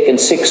he'd taken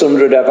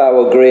 600 of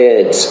our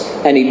grades,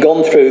 and he'd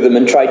gone through them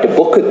and tried to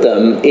bucket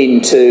them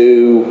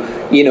into,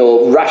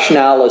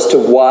 rationale as to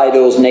why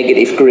those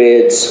negative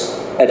grades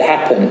had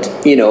happened,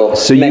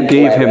 So you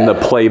gave him the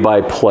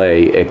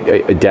play-by-play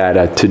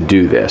data to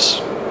do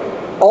this?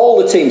 All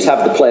the teams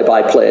have the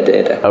play-by-play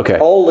data. Okay.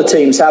 All the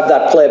teams have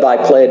that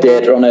play-by-play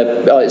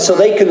data so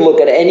they can look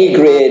at any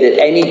grade at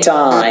any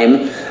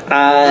time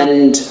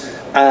and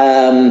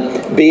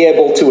be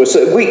able to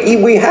assert.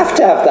 We have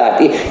to have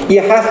that.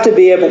 You have to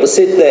be able to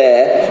sit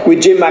there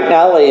with Jim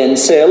McNally and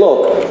say,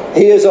 look,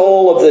 here's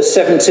all of the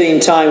 17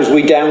 times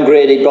we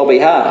downgraded Bobby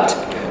Hart.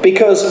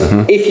 Because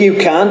if you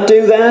can't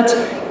do that,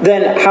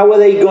 then how are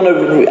they going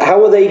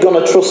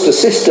to trust a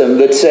system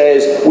that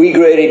says we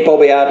graded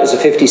Bobby Hart as a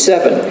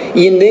 57?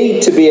 You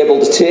need to be able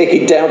to take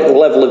it down to the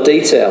level of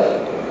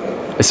detail.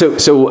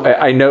 So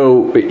I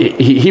know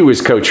he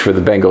was coach for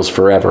the Bengals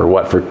forever,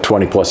 for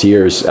 20 plus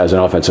years as an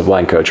offensive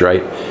line coach,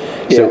 right?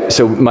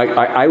 So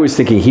I was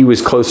thinking he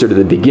was closer to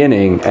the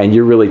beginning, and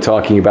you're really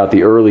talking about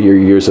the earlier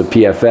years of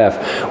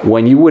PFF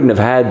when you wouldn't have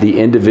had the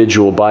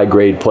individual by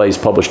grade plays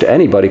published to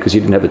anybody because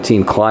you didn't have a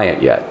team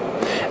client yet.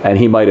 And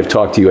he might have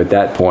talked to you at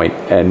that point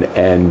and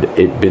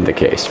it been the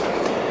case.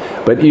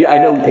 But I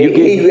know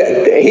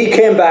he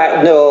came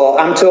back. No,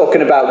 I'm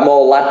talking about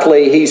more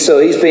latterly. He's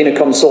been a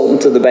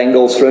consultant to the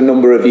Bengals for a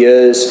number of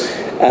years.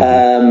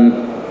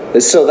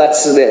 So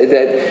that's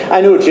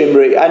I know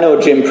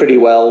Jim pretty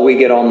well. We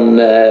get on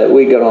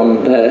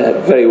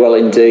very well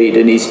indeed,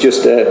 and he's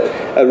just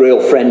a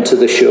real friend to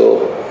the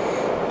show.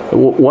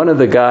 One of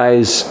the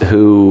guys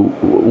who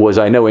was,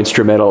 I know,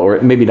 instrumental,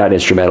 or maybe not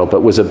instrumental,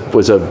 but was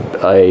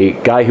a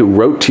guy who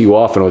wrote to you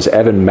often was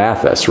Evan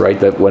Mathis, right?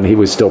 That when he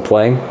was still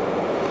playing.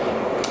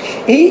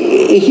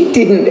 He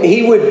didn't.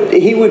 He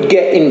would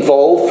get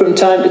involved from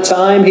time to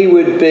time. He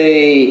would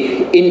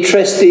be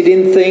interested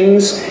in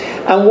things.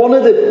 And one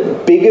of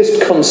the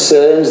biggest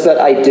concerns that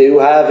I do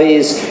have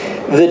is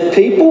that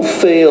people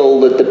feel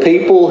that the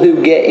people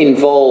who get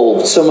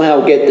involved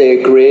somehow get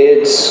their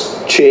grades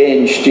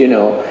changed. You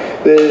know,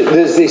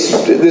 there's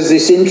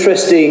this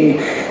interesting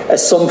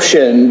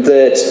assumption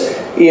that,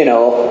 you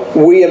know,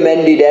 we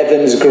amended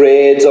Evan's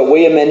grades, or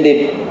we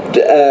amended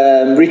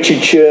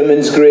Richard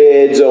Sherman's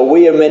grades, or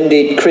we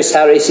amended Chris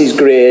Harris's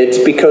grades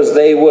because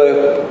they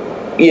were,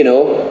 you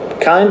know,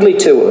 kindly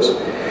to us.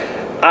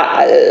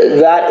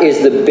 That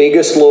is the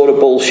biggest load of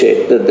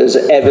bullshit that there's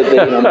ever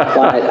been on the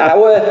planet.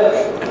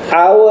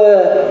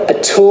 Our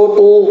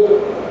total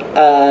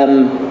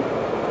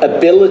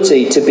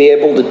ability to be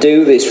able to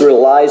do this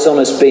relies on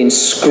us being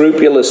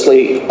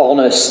scrupulously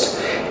honest.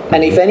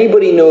 And if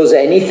anybody knows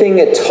anything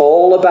at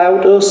all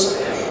about us,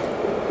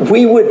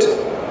 we will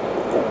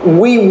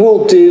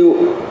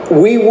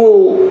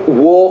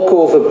walk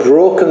over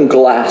broken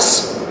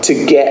glass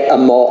to get a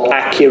more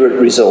accurate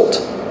result.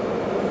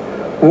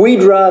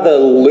 We'd rather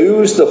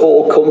lose the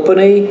whole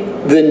company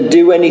than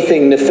do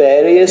anything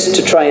nefarious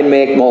to try and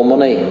make more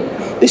money.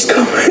 This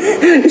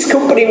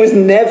company was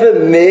never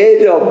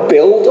made or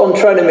built on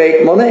trying to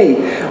make money.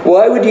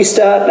 Why would you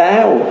start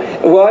now?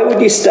 Why would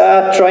you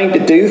start trying to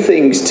do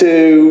things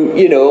to,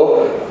 you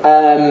know,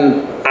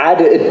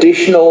 add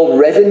additional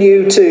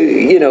revenue to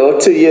your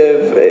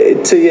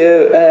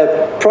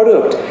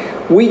product?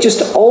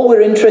 All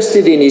we're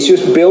interested in is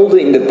just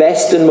building the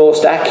best and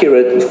most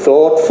accurate,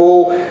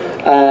 thoughtful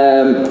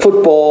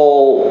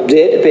football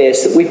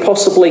database that we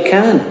possibly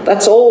can.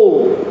 That's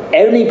all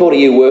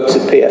anybody who works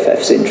at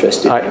PFF's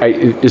interested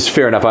in. It's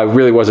fair enough. I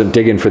really wasn't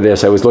digging for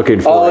this. I was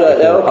looking for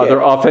other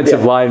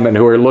offensive linemen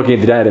who are looking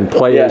at that and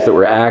players that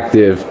were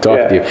active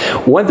talking to you.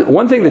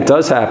 One thing that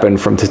does happen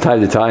from time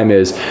to time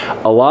is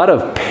a lot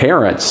of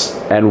parents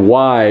and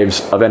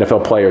wives of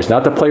NFL players,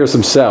 not the players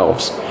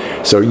themselves,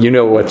 so you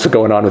know what's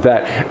going on with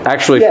that,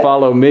 actually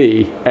follow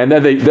me, and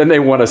then they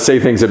want to say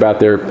things about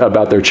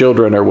their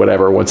children or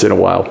whatever once in a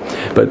while.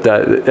 But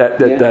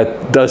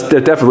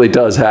that definitely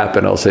does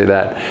happen. I'll say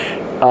that.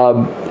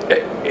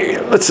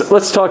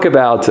 Let's talk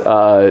about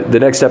the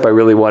next step I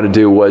really want to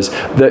do was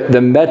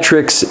the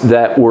metrics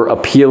that were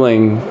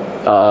appealing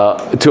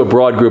to a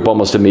broad group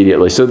almost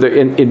immediately. So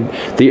in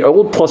the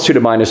old +2 to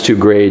 -2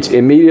 grades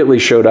immediately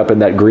showed up in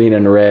that green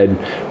and red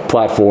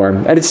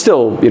platform, and it's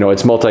still, you know,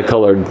 it's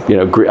multicolored, you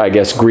know, I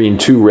guess green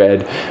to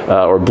red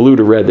or blue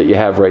to red that you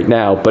have right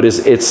now. But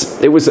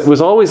it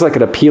was always like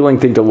an appealing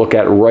thing to look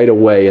at right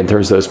away in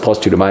terms of those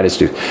 +2 to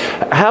 -2.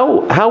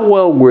 How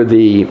well were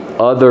the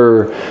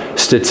other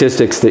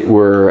statistics that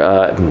were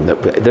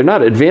they're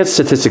not advanced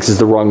statistics is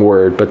the wrong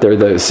word, but they're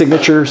the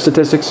signature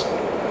statistics?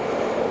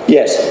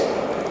 Yes.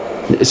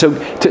 So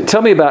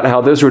tell me about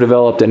how those were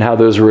developed and how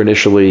those were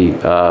initially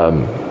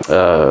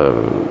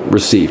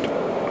received.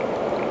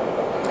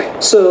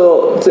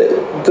 So,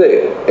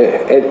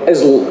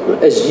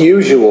 as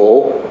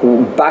usual,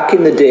 back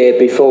in the day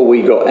before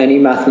we got any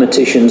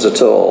mathematicians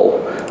at all,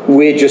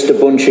 we're just a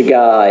bunch of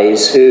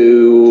guys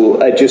who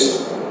are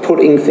just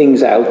putting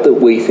things out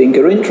that we think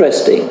are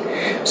interesting.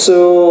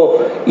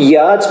 So,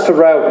 yards per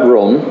route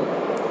run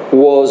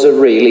was a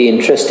really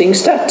interesting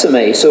stat to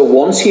me. So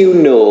once you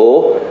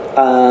know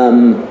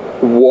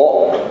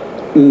what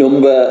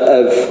number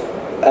of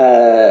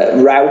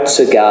routes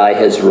a guy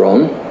has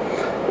run,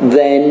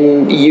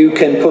 then you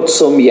can put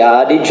some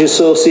yardage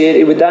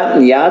associated with that,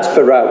 and yards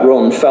per route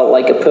run felt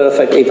like a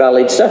perfectly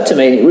valid stat to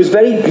me. And it was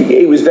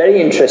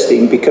very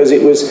interesting because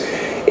it was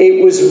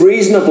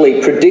reasonably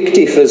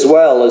predictive as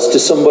well as to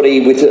somebody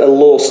with a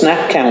low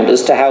snap count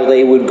as to how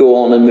they would go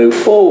on and move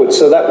forward.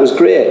 So that was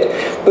great.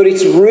 But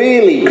it's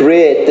really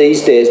great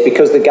these days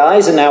because the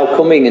guys are now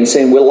coming and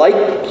saying, we like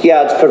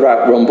yards per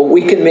route run, but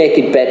we can make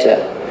it better.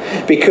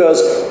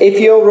 Because if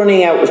you're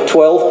running out of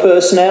 12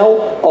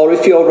 personnel or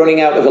if you're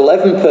running out of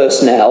 11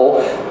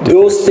 personnel,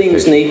 those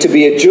things need to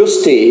be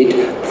adjusted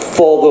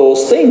for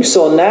those things.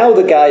 So now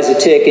the guys are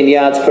taking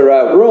yards per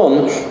out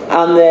run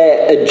and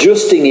they're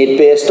adjusting it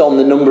based on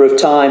the number of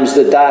times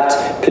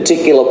that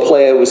particular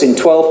player was in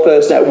 12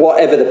 personnel,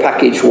 whatever the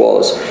package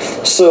was.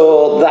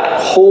 So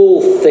that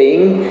whole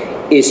thing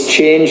is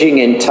changing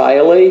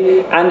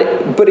entirely,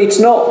 but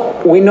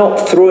we're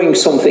not throwing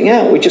something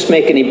out, we're just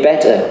making it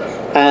better.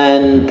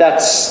 And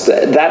that's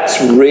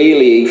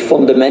really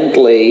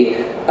fundamentally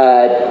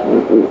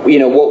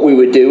what we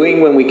were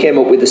doing when we came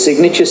up with the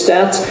signature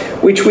stats,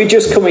 which we're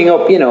just coming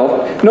up,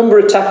 number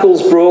of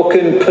tackles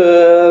broken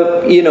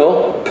per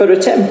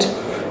attempt.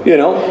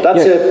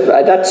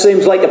 That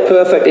seems like a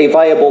perfectly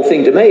viable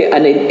thing to me.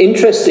 And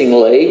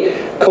interestingly,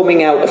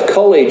 coming out of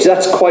college,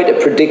 that's quite a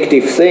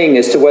predictive thing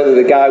as to whether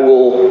the guy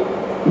will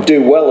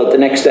do well at the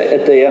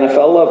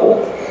NFL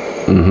level.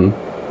 Mm-hmm.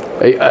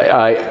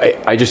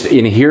 I just,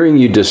 in hearing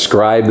you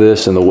describe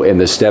this and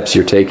the steps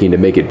you're taking to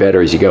make it better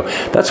as you go,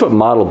 that's what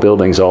model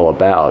building is all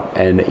about.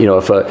 And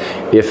if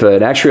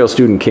an actuarial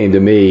student came to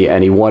me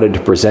and he wanted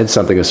to present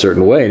something a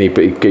certain way,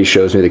 and he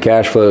shows me the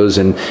cash flows,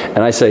 and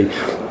I say,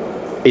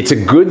 it's a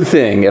good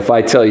thing if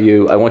I tell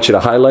you, I want you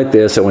to highlight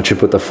this, I want you to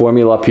put the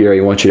formula up here,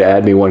 I want you to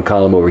add me one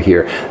column over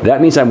here.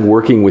 That means I'm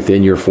working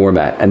within your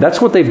format. And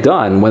that's what they've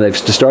done when they've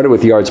started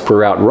with yards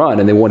per out run,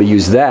 and they want to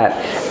use that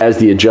as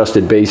the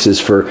adjusted basis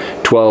for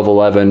 12,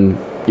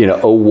 11,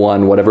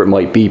 01, whatever it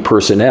might be,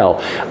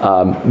 personnel.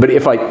 But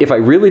if I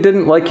really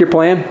didn't like your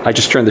plan, I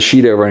just turn the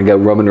sheet over and go,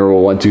 Roman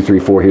numeral 1, 2, 3,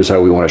 4, here's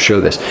how we want to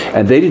show this.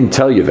 And they didn't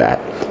tell you that.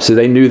 So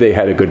they knew they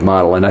had a good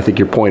model. And I think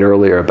your point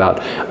earlier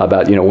about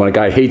when a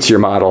guy hates your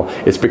model,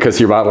 it's because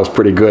your model is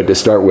pretty good to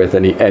start with.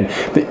 And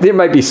there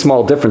might be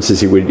small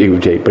differences he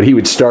would take, but he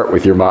would start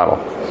with your model.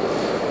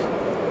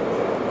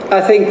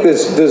 I think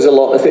there's a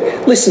lot of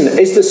it. Listen,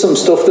 is there some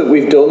stuff that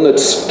we've done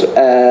that's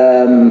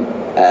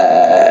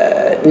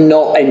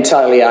not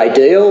entirely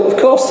ideal? Of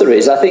course there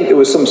is. I think there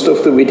was some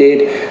stuff that we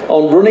did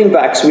on running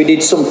backs. We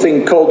did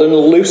something called an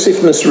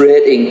elusiveness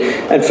rating,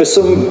 and for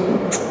some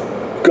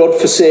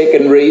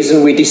godforsaken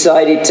reason we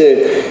decided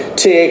to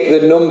take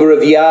the number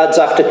of yards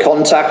after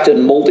contact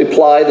and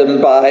multiply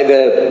them by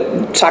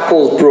the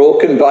tackles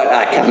broken by,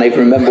 I can't even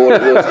remember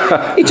what it was.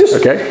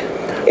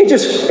 It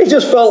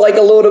just felt like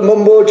a load of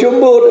mumbo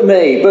jumbo to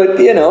me. But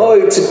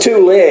it's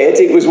too late.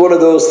 It was one of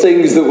those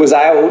things that was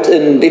out,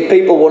 and if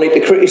people wanted to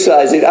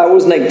criticise it, I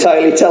wasn't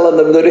entirely telling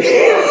them that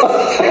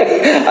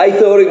I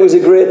thought it was a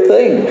great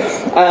thing.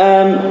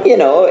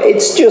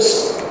 It's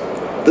just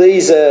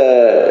these.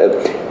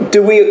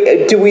 Do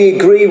we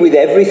agree with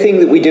everything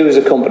that we do as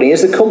a company?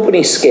 As the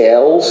company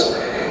scales,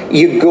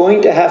 you're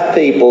going to have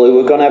people who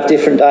are going to have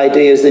different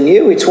ideas than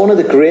you. It's one of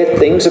the great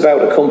things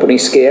about a company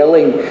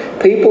scaling.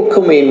 People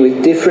come in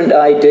with different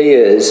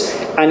ideas,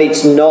 and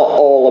it's not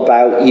all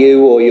about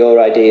you or your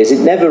ideas.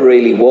 It never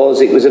really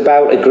was. It was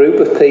about a group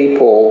of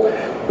people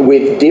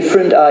with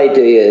different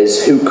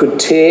ideas who could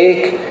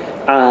take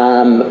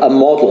a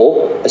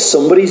model,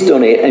 somebody's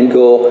done it, and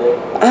go,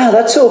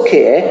 that's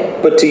okay,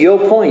 but to your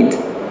point,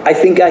 I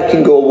think I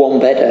can go one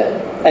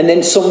better. And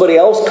then somebody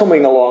else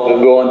coming along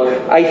and going,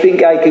 I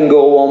think I can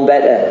go one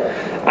better.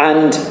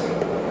 And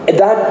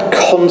that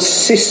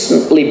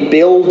consistently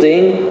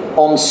building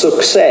on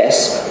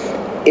success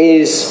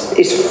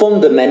is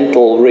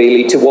fundamental,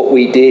 really, to what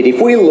we did. If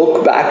we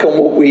look back on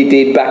what we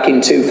did back in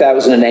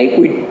 2008,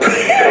 we'd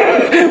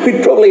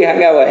probably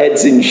hang our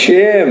heads in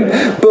shame.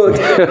 But,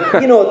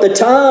 at the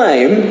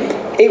time,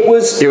 it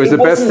was the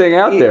best thing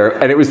out there,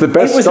 and it was the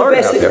best start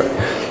out there.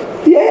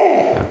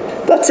 Yeah.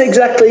 That's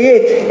exactly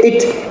it.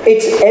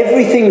 It's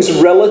everything's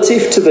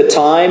relative to the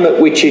time at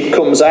which it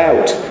comes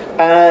out.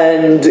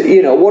 And,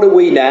 what are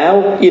we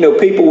now?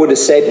 People would have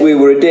said we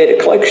were a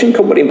data collection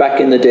company back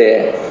in the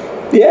day.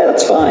 Yeah,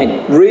 that's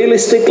fine.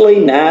 Realistically,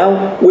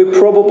 now, we're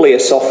probably a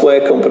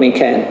software company,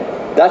 Ken.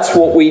 That's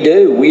what we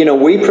do.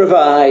 We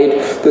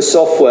provide the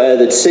software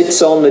that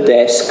sits on the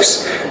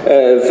desks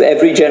of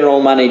every general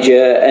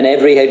manager and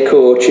every head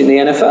coach in the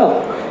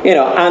NFL.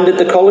 And at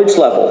the college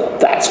level.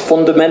 That's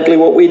fundamentally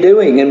what we're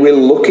doing, and we're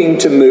looking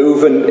to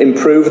move and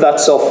improve that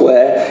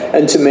software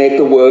and to make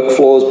the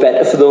workflows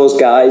better for those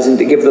guys and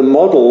to give them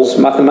models,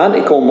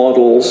 mathematical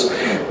models,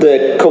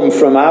 that come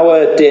from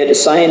our data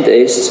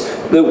scientists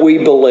that we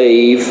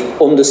believe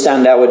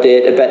understand our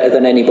data better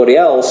than anybody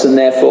else and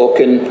therefore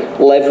can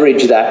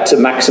leverage that to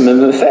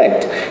maximum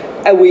effect.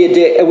 Are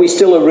we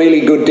still a really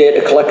good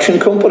data collection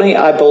company?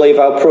 I believe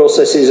our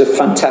processes are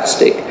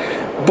fantastic.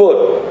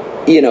 But,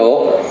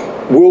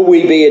 will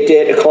we be a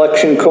data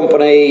collection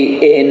company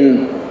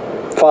in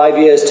 5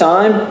 years'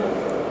 time?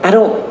 I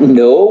don't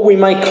know. We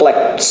might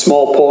collect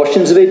small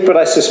portions of it, but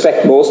I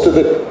suspect most of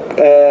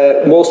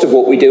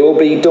what we do will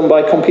be done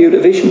by computer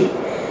vision.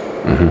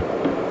 Mm-hmm.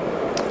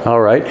 All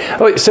right.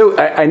 So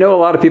I know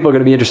a lot of people are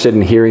going to be interested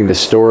in hearing the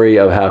story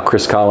of how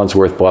Chris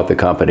Collinsworth bought the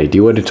company. Do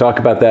you want to talk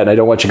about that? And I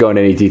don't want you to go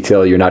into any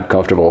detail you're not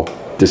comfortable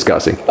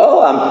discussing.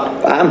 Oh,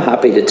 I'm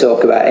happy to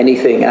talk about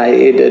anything.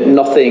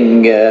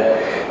 Nothing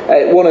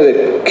one of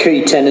the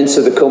key tenets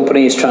of the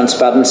company is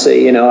transparency.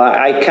 You know,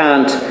 I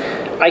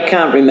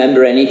can't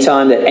remember any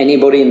time that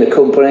anybody in the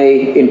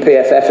company in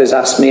PFF has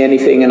asked me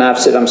anything and I've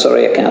said, I'm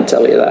sorry, I can't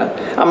tell you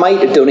that. I might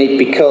have done it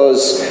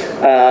because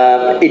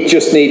it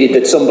just needed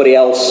that somebody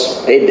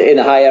else in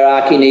the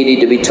hierarchy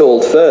needed to be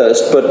told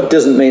first, but it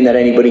doesn't mean that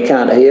anybody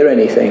can't hear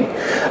anything.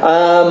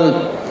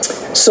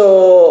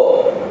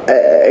 So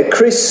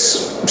Chris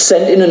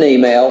sent in an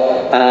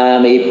email.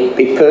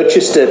 He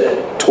purchased a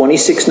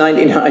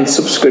 $26.99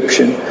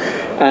 subscription.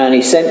 And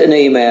he sent an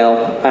email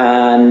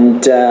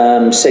and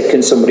said,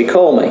 "Can somebody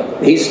call me?"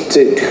 He's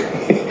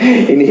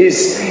in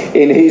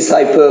his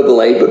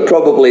hyperbole, but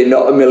probably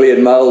not a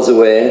million miles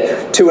away.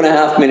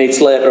 2.5 minutes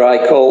later,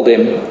 I called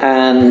him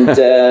and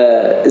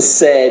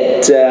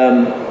said,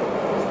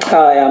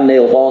 "Hi, I'm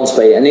Neil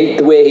Hornsby." And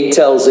the way he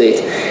tells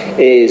it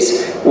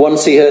is,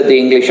 once he heard the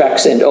English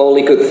accent, all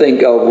he could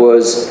think of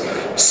was,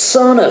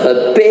 "Son of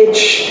a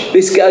bitch!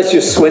 This guy's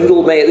just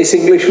swindled me. This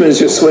Englishman's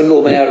just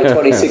swindled me out of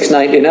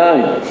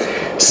 $26.99."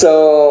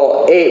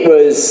 So it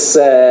was,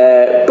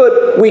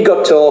 but we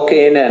got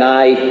talking, and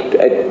I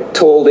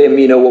told him,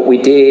 you know, what we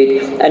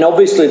did. And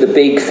obviously, the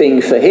big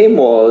thing for him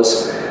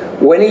was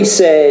when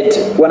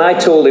I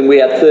told him we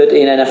had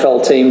 13 NFL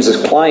teams as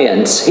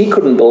clients, he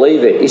couldn't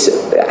believe it. He said,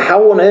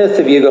 "How on earth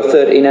have you got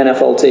 13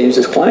 NFL teams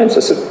as clients?"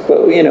 I said,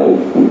 "Well, you know,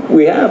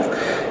 we have."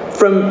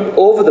 From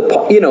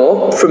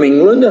from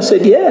England? I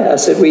said, "Yeah." I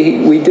said,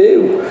 we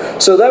do.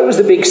 So that was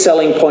the big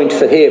selling point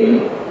for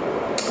him.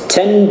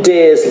 10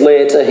 days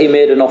later, he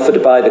made an offer to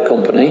buy the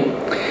company.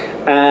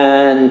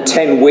 And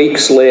 10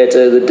 weeks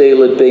later, the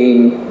deal had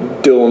been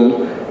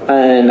done.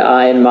 And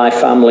I and my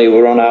family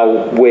were on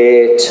our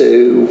way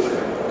to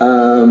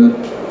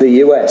the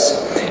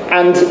US.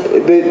 And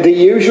the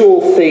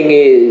usual thing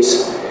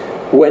is,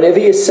 whenever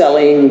you're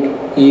selling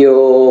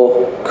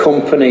your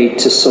company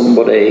to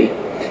somebody,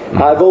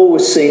 I've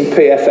always seen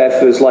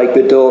PFF as like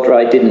the daughter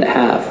I didn't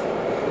have.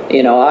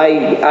 You know,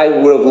 I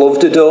would have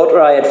loved a daughter.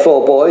 I had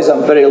 4 boys.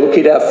 I'm very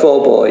lucky to have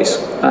 4 boys.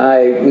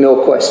 No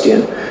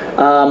question.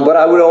 But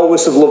I would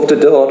always have loved a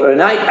daughter.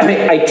 And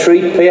I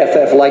treat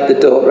PFF like the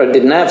daughter I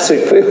didn't have. So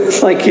it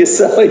feels like you're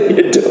selling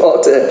your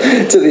daughter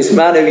to this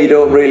man who you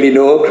don't really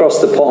know across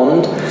the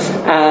pond.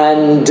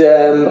 And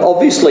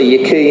obviously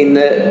you're keen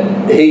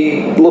that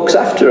he looks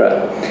after her.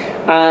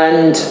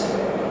 And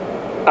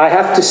I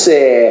have to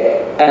say,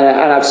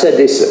 and I've said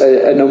this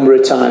a number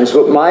of times,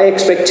 but my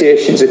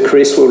expectations of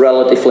Chris were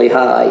relatively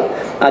high.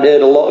 I'd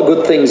heard a lot of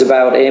good things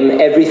about him.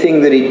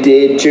 Everything that he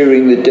did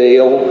during the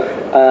deal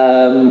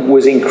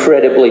was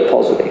incredibly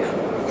positive.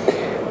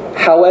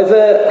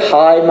 However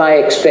high my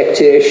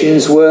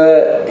expectations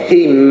were,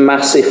 he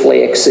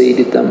massively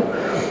exceeded them.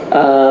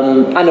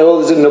 I know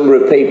there's a number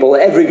of people,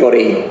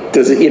 everybody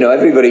does it, you know,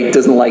 everybody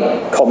doesn't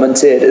like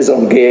commentators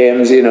on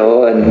games, you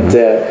know, and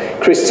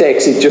Chris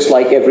takes it just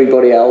like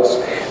everybody else.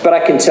 But I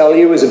can tell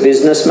you, as a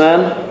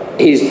businessman,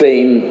 he's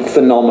been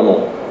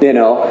phenomenal. You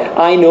know,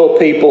 I know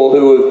people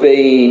who have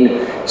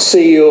been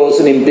CEOs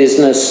and in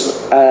business,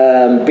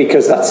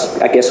 because that's,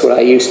 I guess, what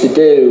I used to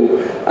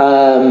do,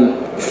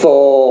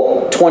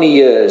 for 20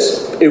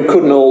 years, who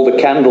couldn't hold a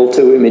candle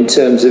to him in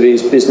terms of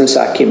his business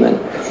acumen.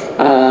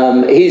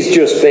 He's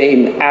just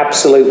been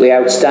absolutely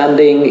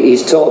outstanding.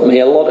 He's taught me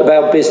a lot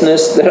about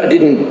business that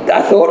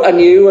I thought I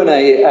knew, and I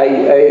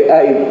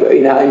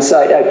in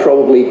hindsight, I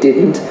probably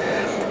didn't.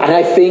 And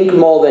I think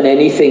more than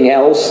anything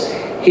else,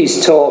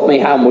 he's taught me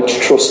how much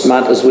trust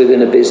matters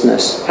within a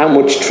business, how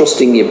much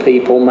trusting your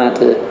people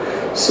matter.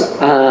 So,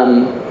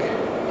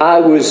 I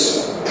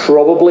was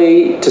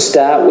probably, to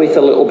start with,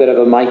 a little bit of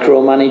a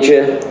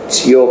micromanager.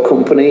 It's your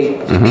company,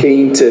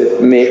 keen to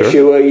make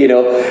sure, you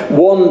know,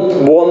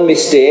 one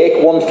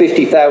mistake, one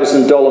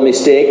 $50,000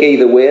 mistake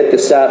either way at the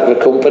start of a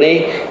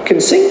company can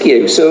sink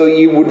you. So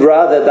you would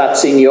rather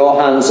that's in your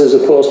hands as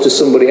opposed to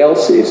somebody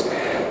else's.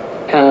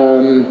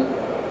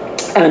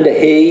 And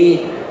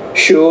he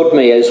showed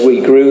me as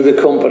we grew the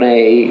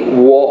company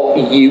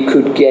what you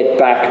could get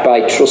back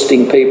by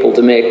trusting people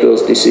to make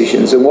those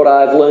decisions. And what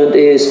I've learned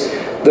is,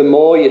 the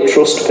more you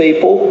trust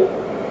people,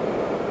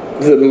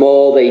 the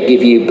more they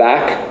give you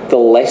back. The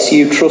less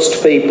you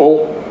trust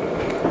people,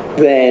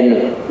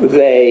 then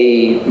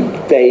they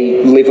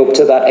live up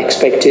to that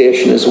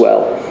expectation as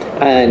well.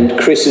 And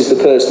Chris is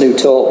the person who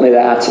taught me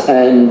that.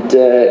 And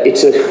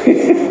it's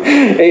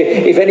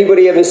if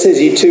anybody ever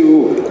says you're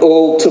too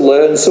old to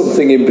learn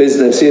something in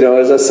business, you know,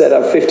 as I said,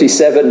 I'm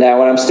 57 now,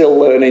 and I'm still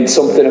learning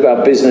something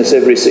about business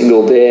every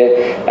single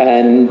day.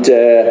 And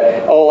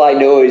all I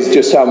know is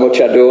just how much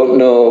I don't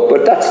know.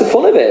 But that's the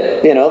fun of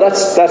it, you know.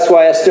 That's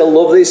why I still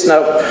love this, and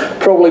I'll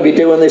probably be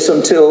doing this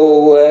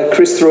until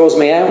Chris throws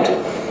me out.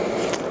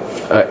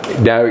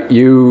 Now,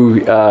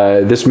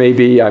 this may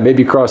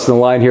be crossing the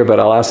line here, but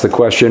I'll ask the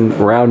question.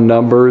 Round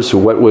numbers,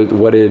 what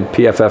did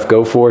PFF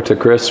go for to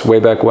Chris way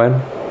back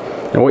when?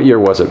 And what year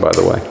was it, by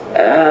the way?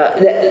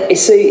 You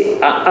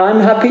see, I'm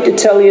happy to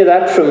tell you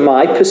that from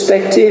my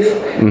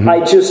perspective.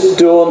 I just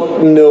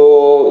don't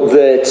know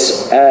that...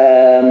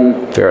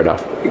 Fair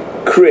enough.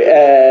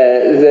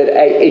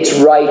 it's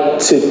right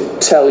to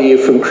tell you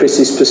from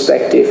Chris's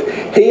perspective.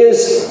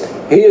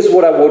 Here's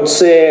what I would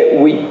say.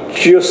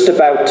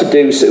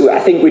 I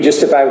think we're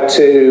just about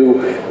to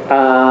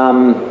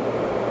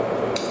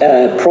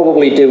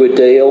probably do a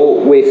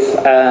deal with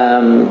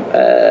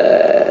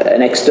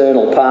an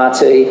external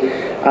party,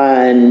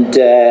 and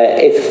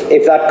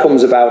if that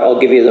comes about, I'll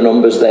give you the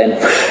numbers then.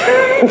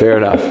 Fair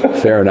enough.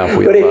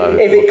 But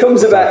if it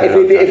comes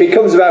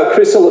about,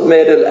 Chris will have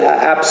made an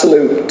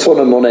absolute ton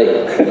of money.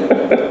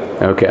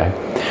 Okay.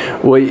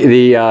 Well,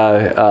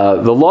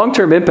 the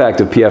long-term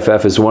impact of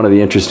PFF is one of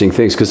the interesting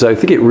things, because I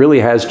think it really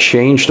has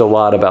changed a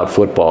lot about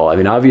football. I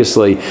mean,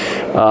 obviously,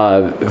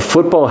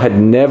 football had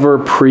never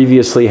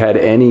previously had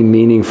any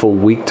meaningful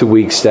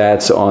week-to-week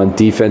stats on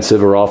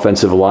defensive or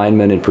offensive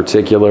linemen in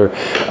particular.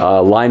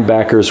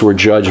 Linebackers were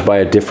judged by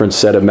a different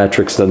set of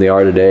metrics than they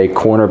are today.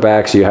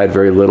 Cornerbacks, you had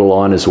very little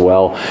on as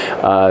well.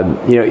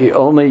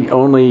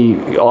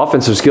 Only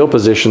offensive skill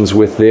positions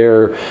with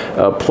their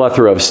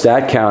plethora of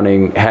stat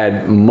counting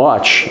had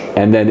much.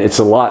 And then it's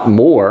a lot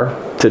more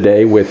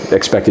today with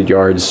expected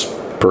yards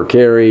per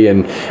carry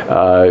and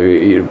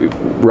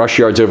rush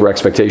yards over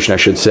expectation, I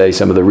should say,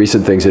 some of the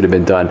recent things that have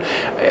been done.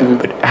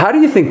 But how do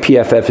you think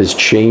PFF has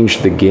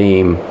changed the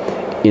game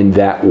in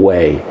that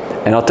way?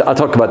 And I'll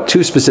talk about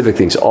two specific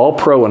things,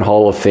 All-Pro and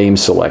Hall of Fame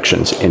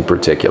selections in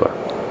particular.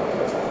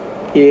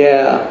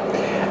 Yeah.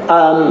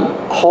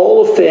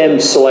 Hall of Fame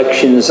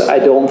selections, I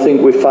don't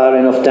think we're far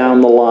enough down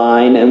the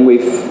line, and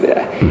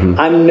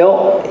I'm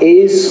not.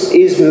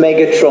 Is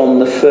Megatron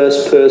the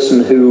first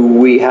person who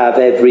we have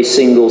every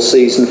single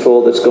season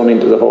for that's gone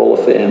into the Hall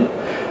of Fame?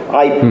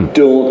 I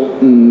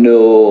don't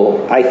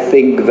know. I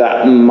think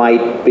that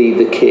might be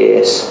the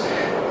case.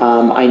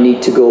 I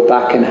need to go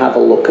back and have a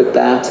look at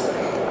that.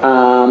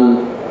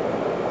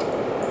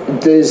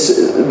 There's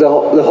the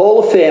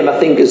Hall of Fame, I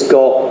think, has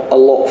got a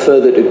lot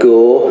further to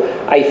go.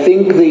 I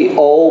think the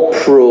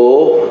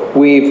All-Pro,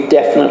 we've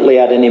definitely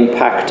had an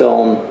impact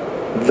on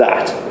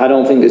that. I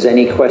don't think there's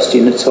any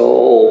question at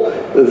all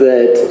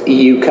that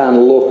you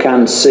can look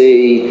and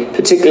see,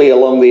 particularly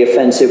along the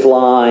offensive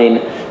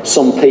line,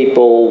 some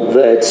people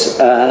that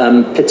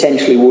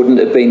potentially wouldn't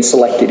have been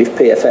selected if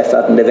PFF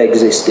hadn't have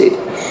existed.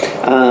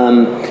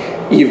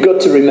 You've got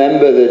to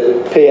remember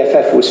that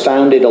PFF was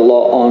founded a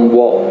lot on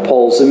what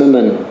Paul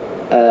Zimmerman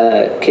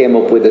came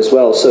up with as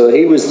well. So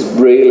he was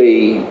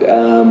really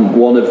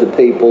one of the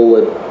people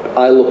that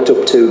I looked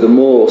up to the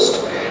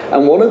most.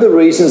 And one of the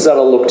reasons that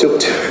I looked up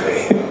to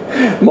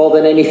more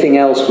than anything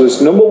else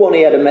was, number one,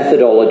 he had a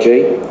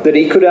methodology that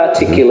he could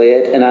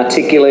articulate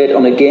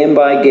on a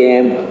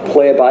game-by-game,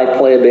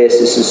 play-by-play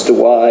basis as to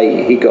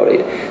why he got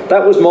it.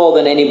 That was more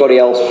than anybody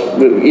else,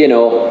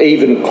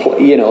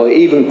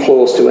 even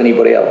close to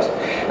anybody else.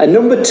 And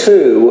number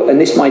two, and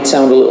this might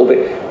sound a little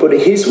bit, but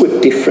his were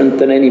different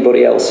than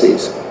anybody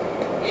else's.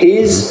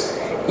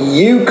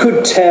 You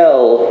could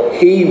tell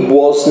he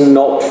was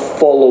not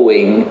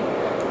following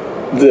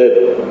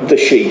the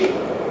sheep.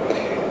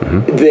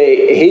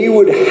 He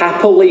would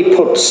happily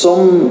put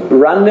some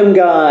random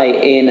guy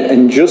in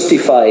and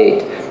justify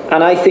it.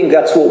 And I think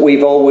that's what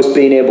we've always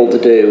been able to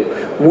do.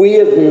 We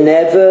have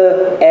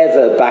never,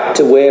 ever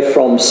backed away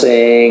from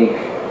saying,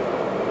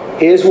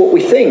 here's what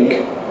we think,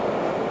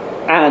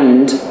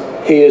 and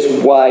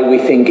here's why we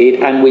think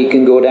it, and we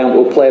can go down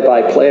to a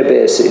play-by-play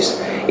basis.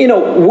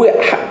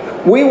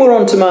 We were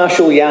on to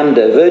Marshall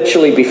Yanda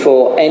virtually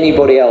before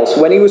anybody else.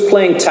 When he was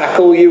playing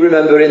tackle, you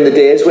remember in the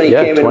days when he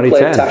came in and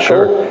played tackle?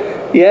 Sure.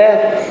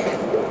 Yeah.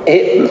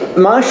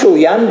 Marshall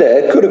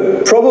Yanda could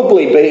have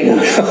probably been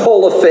a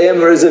Hall of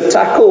Famer as a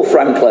tackle,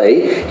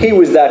 frankly. He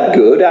was that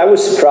good. I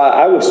was surprised.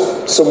 I was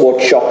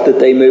somewhat shocked that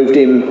they moved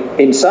him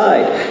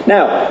inside.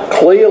 Now,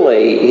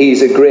 clearly,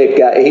 he's a great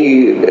guy.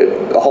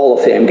 A Hall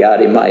of Fame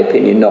guy, in my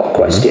opinion, not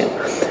question.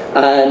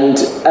 And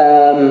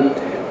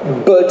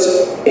but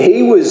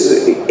he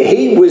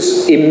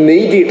was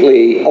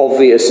immediately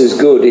obvious as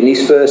good in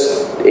his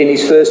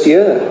first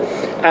year.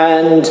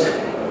 And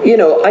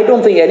I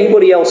don't think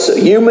anybody else,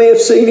 you may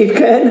have seen it,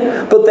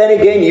 Ken, but then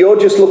again, you're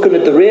just looking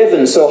at the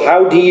Ravens, so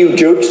how do you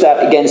judge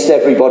that against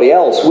everybody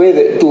else?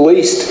 We're at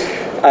least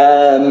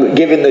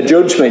given the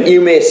judgment. You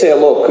may say,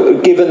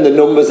 look, given the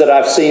numbers that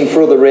I've seen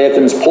for other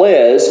Ravens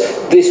players,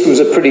 this was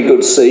a pretty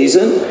good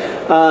season.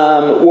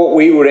 What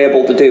we were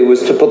able to do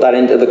was to put that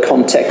into the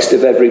context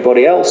of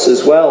everybody else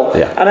as well.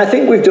 Yeah. And I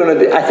think we've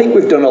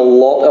done a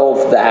lot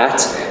of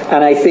that,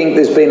 and I think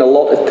there's been a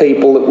lot of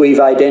people that we've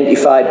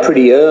identified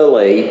pretty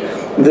early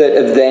that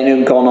have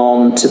then gone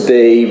on to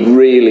be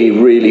really,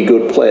 really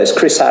good players.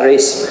 Chris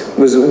Harris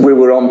we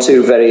were on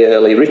to very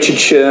early. Richard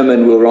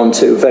Sherman we were on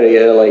to very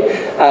early.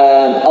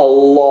 A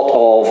lot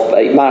of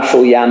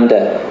Marshall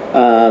Yanda,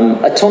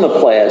 a ton of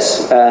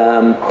players.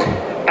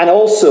 And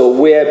also,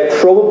 we're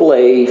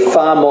probably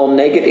far more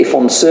negative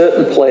on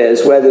certain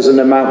players where there's an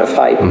amount of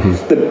hype.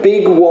 The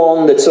big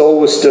one that's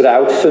always stood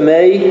out for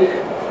me,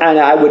 and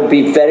I would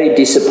be very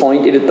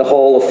disappointed at the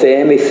Hall of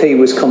Fame if he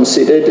was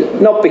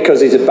considered, not because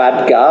he's a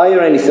bad guy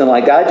or anything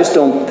like that. I just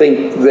don't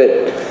think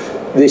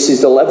that this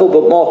is the level.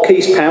 But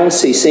Maurkice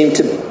Pouncey seemed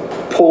to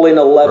pull in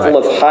a level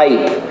of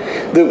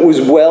hype that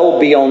was well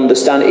beyond the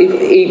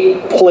standard. He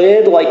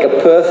played like a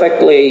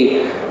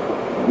perfectly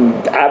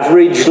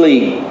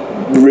averagely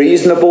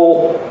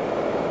reasonable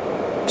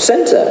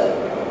centre.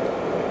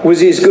 Was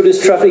he as good as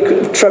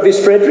Travis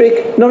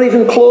Frederick? Not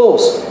even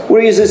close. Were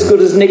he as good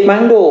as Nick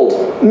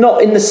Mangold?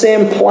 Not in the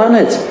same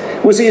planet.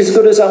 Was he as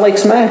good as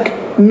Alex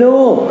Mack?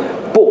 No.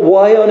 But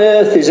why on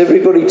earth is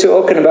everybody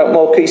talking about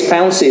Maurkice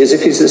Pouncey as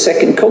if he's the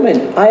second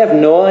coming? I have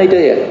no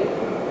idea.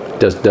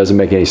 Doesn't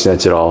make any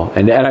sense at all.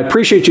 And I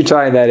appreciate you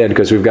tying that in,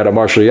 because we've got a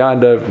Marshall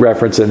Yanda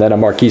reference and then a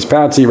Maurkice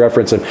Pouncey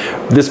reference, and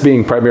this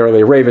being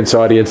primarily a Ravens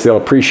audience, they'll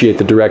appreciate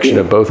the direction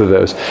of both of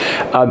those.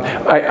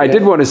 I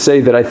did want to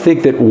say that I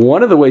think that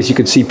one of the ways you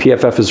could see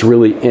PFF has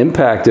really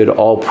impacted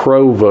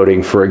All-Pro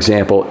voting, for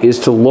example, is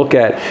to look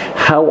at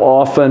how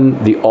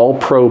often the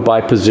All-Pro by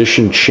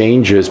position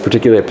changes,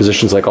 particularly at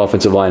positions like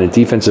offensive line and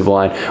defensive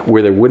line,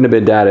 where there wouldn't have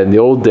been data in the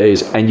old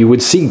days, and you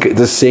would see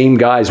the same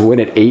guys win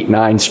it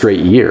 8-9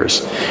 straight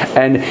years.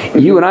 And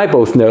you and I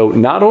both know,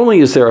 not only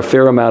is there a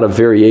fair amount of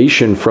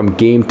variation from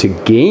game to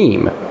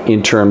game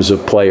in terms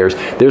of players,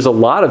 there's a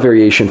lot of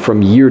variation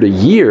from year to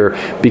year,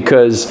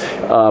 because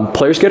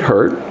players get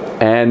hurt.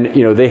 And,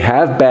 they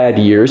have bad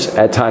years.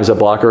 At times a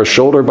block or a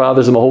shoulder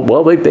bothers them.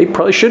 They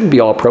probably shouldn't be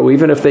all pro,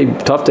 even if they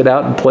toughed it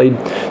out and played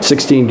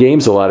 16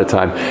 games a lot of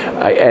time.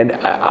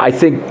 I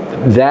think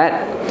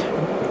that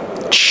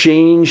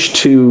change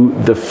to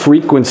the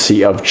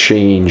frequency of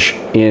change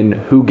in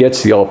who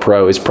gets the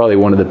All-Pro is probably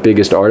one of the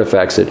biggest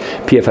artifacts that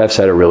PFF's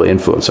had a real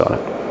influence on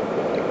it.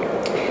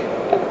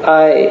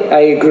 I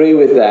agree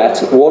with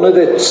that. One of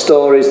the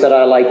stories that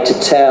I like to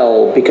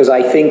tell, because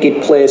I think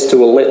it plays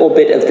to a little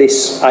bit of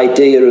this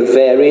idea of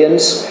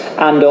variance,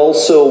 and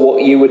also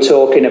what you were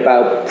talking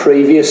about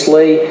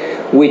previously,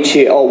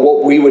 or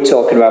what we were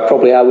talking about,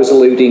 probably I was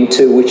alluding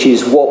to, which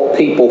is what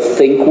people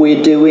think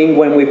we're doing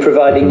when we're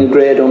providing a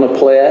grade on a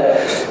player.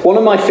 One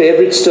of my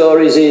favourite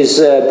stories is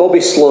Bobby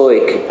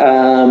Sloik.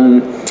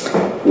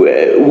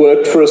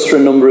 Worked for us for a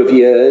number of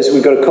years.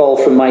 We got a call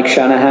from Mike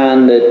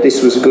Shanahan that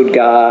this was a good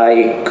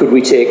guy, could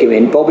we take him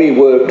in? Bobby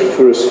worked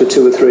for us for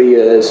 2 or 3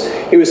 years.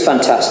 He was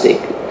fantastic.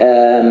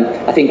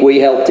 I think we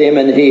helped him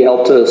and he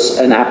helped us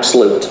an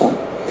absolute ton.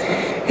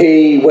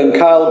 When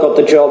Kyle got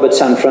the job at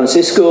San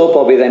Francisco,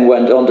 Bobby then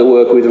went on to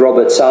work with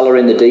Robert Saleh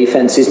in the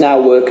defense. He's now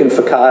working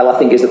for Kyle, I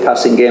think, as the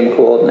passing game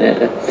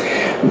coordinator.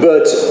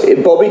 But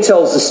Bobby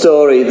tells the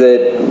story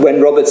that when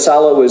Robert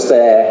Saleh was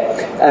there,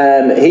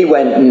 he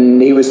went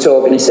and he was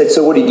talking. He said,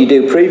 "So what did you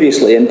do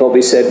previously?" And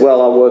Bobby said,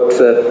 "Well, I worked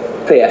for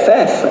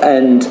PFF."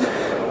 And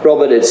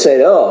Robert had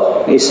said,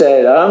 he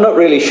said, "I'm not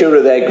really sure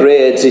of their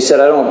grades." He said,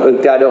 I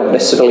don't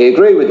necessarily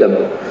agree with them."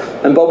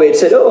 And Bobby had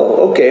said,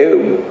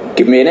 "Okay,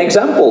 give me an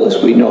example,"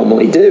 as we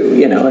normally do,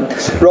 And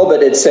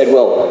Robert had said,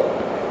 "Well,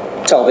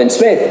 Talvin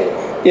Smith,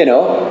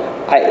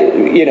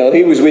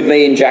 he was with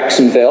me in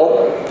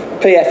Jacksonville.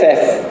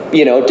 PFF,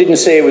 didn't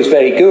say he was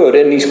very good,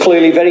 and he's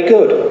clearly very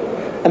good."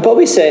 And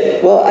Bobby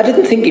said, "Well, I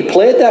didn't think he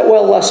played that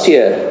well last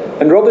year."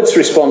 And Robert's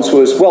response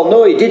was, "Well,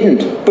 no, he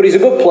didn't, but he's a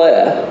good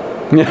player."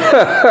 and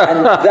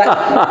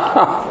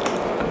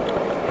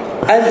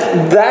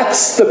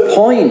that's the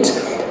point.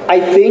 I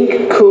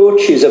think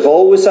coaches have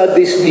always had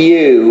this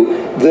view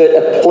that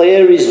a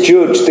player is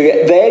judged,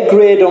 their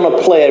grade on a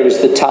player is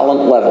the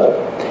talent level.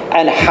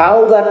 And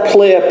how that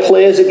player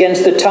plays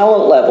against the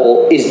talent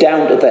level is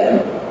down to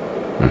them.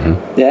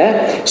 Mm-hmm.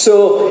 Yeah?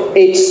 So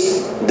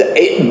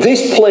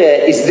this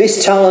player is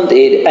this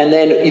talented, and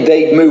then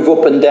they move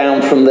up and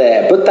down from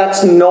there. But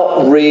that's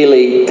not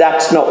really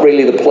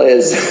the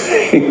player's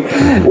thing.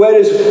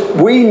 Whereas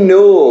we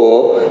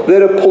know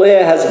that a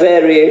player has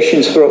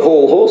variations for a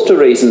whole host of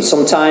reasons.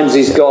 Sometimes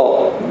he's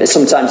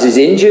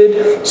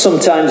injured,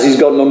 sometimes he's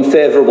got an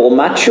unfavourable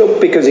matchup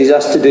because he's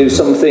asked to do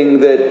something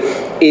that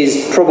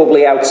is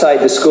probably outside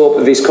the scope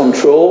of his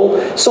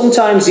control.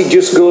 Sometimes he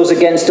just goes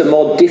against a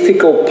more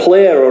difficult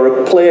player, or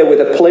a player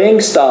with a playing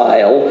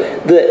style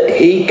that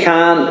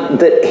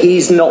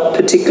he's not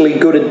particularly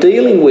good at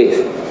dealing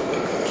with.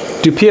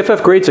 Do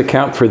PFF grades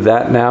account for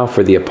that now,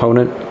 for the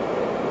opponent?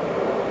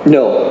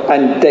 No,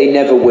 and they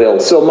never will.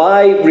 So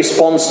my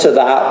response to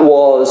that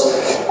was,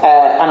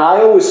 and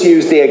I always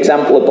use the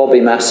example of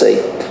Bobby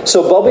Massey.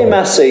 So Bobby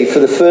Massey, for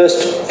the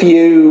first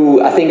few,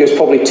 I think it was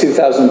probably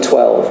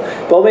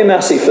 2012, Bobby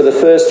Massey for the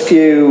first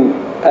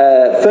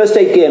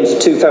 8 games of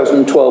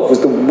 2012 was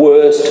the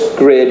worst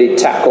graded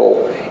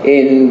tackle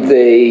in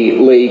the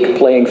league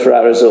playing for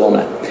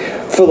Arizona.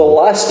 For the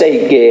last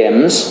 8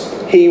 games,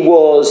 he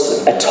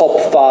was a top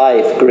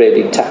 5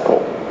 graded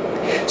tackle.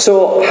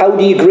 So how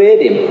do you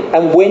grade him?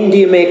 And when do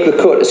you make the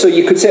cut? So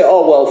you could say,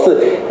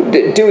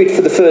 do it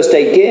for the first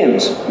 8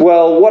 games.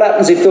 Well, what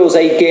happens if those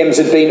 8 games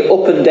had been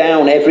up and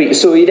down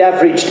so he'd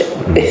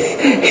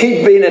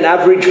been an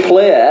average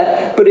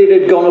player, but it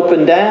had gone up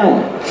and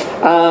down.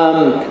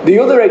 The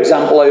other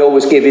example I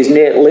always give is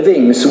Nate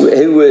Livings,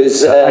 who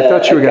was I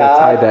thought you were going to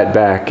tie that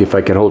back, if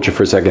I can hold you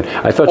for a second.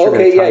 I thought you were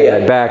going to tie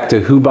that back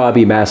to who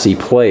Bobby Massey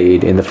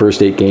played in the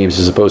first 8 games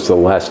as opposed to the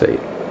last 8.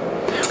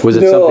 Was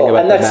it something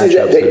about the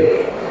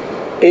matchups?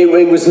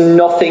 It was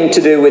nothing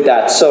to do with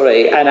that,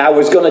 sorry. And I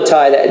was going to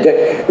tie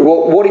that.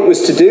 What it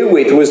was to do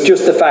with was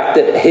just the fact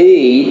that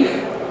he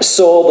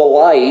saw the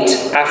light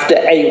after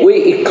 8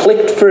 weeks. It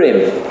clicked for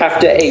him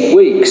after 8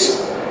 weeks.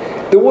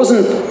 There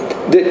wasn't...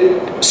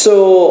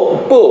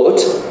 But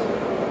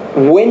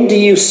when do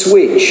you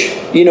switch?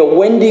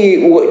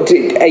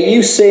 Are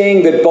you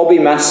saying that Bobby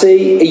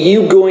Massey, are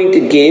you going to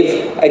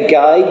give a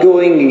guy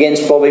going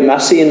against Bobby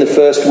Massey in the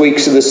first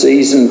weeks of the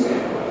season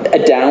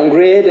a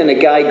downgrade and a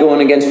guy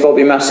going against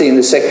Bobby Massey in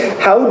the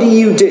second? How do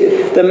you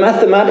do the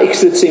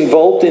mathematics that's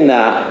involved in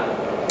that?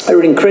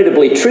 Are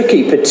incredibly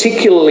tricky,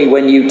 particularly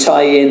when you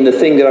tie in the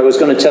thing that I was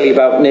going to tell you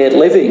about Nate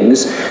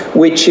Livings,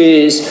 which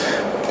is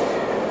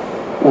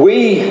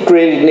we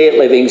graded Nate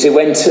Livings. He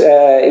was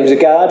a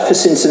guard for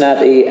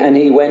Cincinnati, and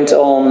he went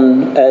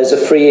on as a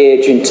free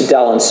agent to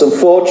Dallas.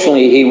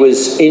 Unfortunately, he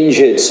was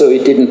injured, so he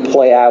didn't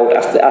play out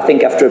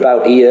after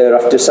about a year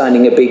after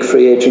signing a big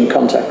free agent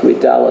contract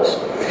with Dallas.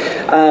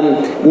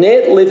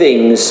 Nate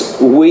Livings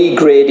we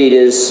graded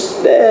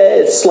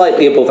as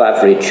slightly above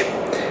average.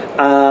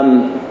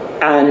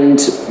 And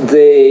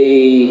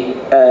the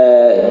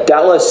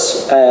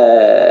Dallas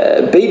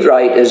beat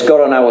writers got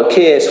on our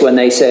case when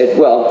they said,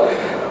 well,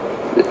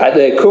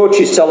 the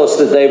coaches tell us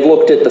that they've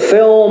looked at the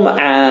film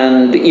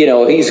and,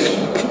 he's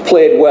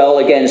played well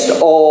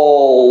against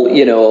all,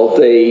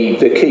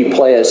 the key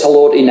players,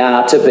 Haloti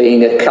Ngata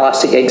being a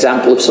classic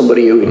example of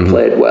somebody who he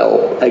played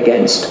well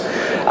against.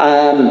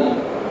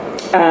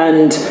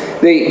 And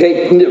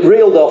they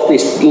reeled off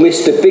this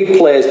list of big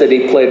players that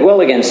he played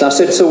well against. And I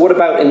said, so what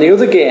about in the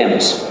other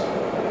games?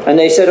 And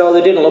they said, oh,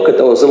 they didn't look at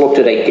those. They looked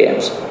at 8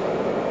 games.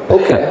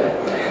 Okay.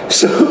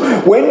 So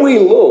when we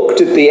looked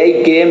at the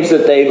 8 games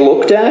that they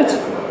looked at,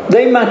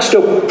 they matched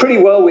up pretty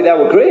well with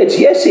our grades.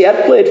 Yes, he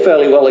had played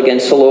fairly well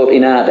against Haloti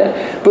Ngata,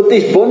 but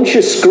this bunch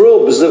of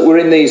scrubs that were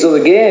in these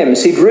other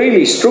games, he'd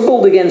really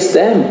struggled against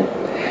them.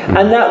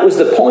 And that was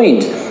the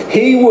point.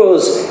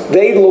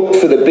 They looked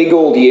for the big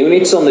old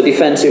units on the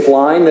defensive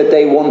line that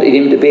they wanted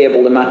him to be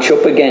able to match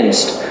up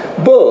against.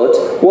 But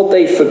what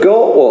they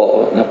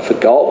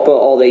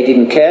or they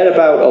didn't care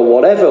about or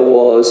whatever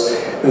was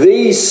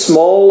these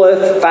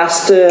smaller,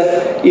 faster,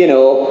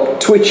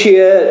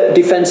 twitchier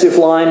defensive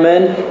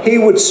linemen, he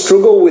would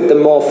struggle with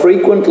them more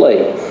frequently.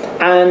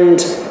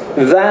 And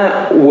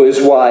that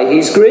was why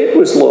his grade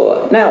was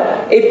lower.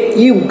 Now, if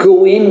you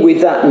go in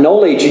with that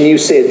knowledge and you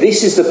say,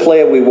 this is the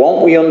player we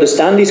want, we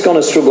understand he's going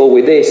to struggle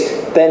with this,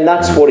 then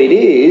that's what it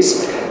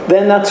is,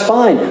 then that's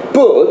fine.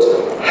 But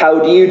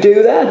how do you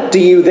do that? Do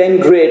you then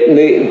grade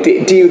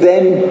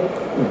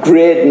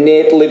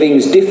Nate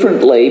Livings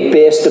differently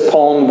based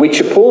upon which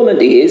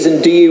opponent he is,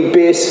 and do you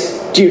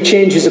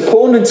change his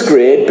opponent's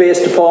grade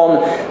based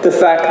upon the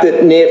fact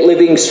that Nate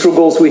Livings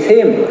struggles with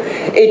him?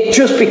 It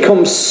just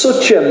becomes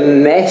such a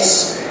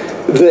mess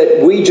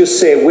that we just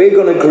say we're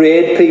going to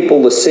grade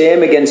people the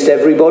same against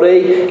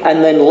everybody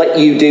and then let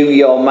you do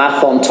your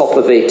math on top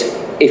of it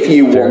if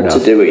you want to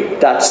do it.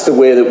 That's the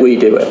way that we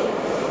do it.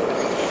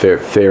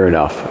 Fair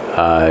enough.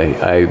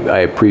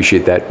 I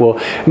appreciate that. Well,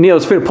 Neil,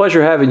 it's been a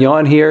pleasure having you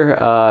on here.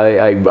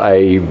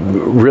 I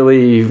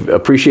really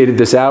appreciated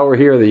this hour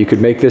here that you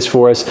could make this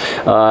for us.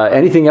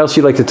 Anything else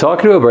you'd like to talk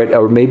to about,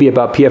 or maybe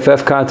about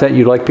PFF content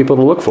you'd like people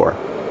to look for?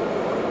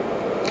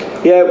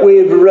 Yeah,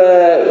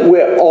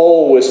 we're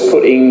always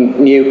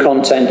putting new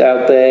content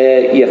out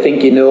there. I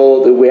think you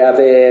know that we have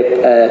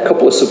a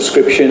couple of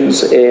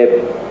subscriptions,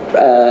 an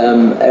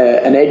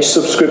Edge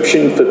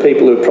subscription for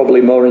people who are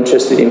probably more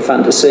interested in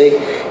fantasy,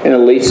 an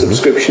Elite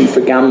subscription for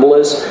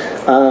gamblers.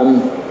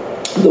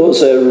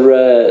 Those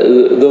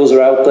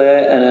are out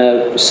there and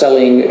are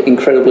selling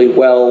incredibly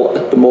well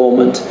at the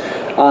moment.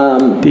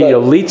 The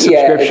Elite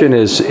subscription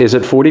is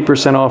it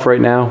 40% off right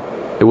now?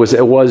 It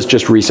was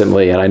just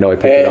recently, and I know I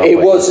picked it up. It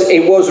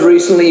was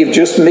recently. You've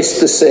just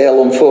missed the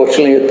sale,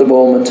 unfortunately, at the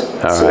moment.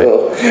 All right.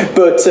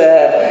 But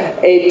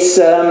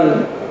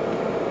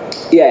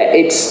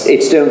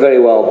it's doing very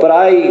well. But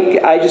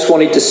I just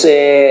wanted to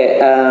say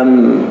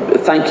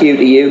thank you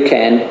to you,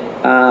 Ken,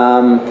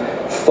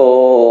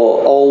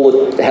 for all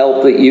the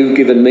help that you've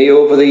given me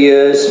over the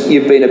years.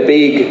 You've been a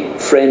big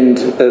friend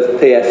of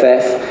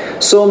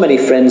PFF. So many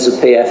friends of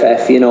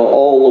PFF,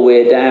 all the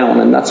way down,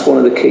 and that's one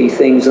of the key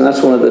things, and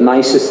that's one of the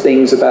nicest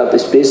things about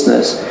this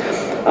business.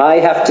 I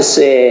have to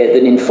say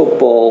that in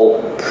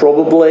football,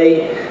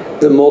 probably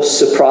the most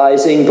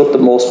surprising but the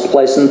most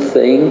pleasant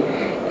thing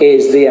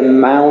is the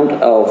amount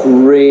of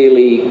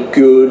really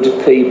good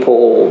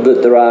people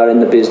that there are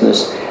in the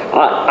business.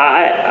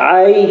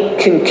 I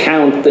can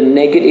count the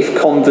negative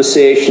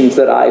conversations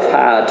that I've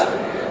had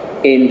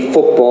in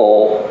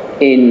football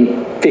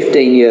in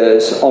 15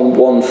 years on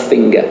one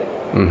finger.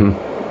 Mm-hmm.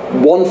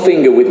 One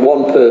finger with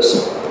one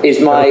person is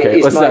my. Okay,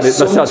 let's not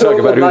talk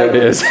about who that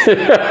is.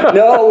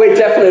 No, we're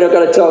definitely not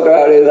going to talk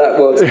about who that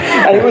was.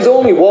 And it was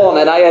only one,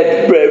 and I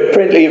had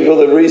plenty of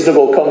other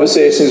reasonable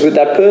conversations with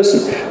that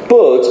person.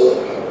 But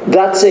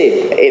that's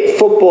it.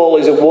 Football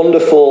is a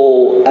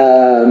wonderful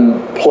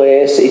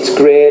place. It's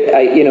great.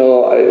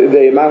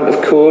 The amount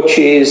of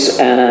coaches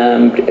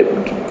and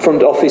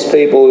front office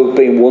people who've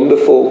been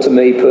wonderful to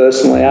me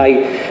personally.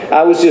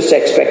 I was just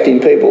expecting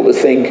people to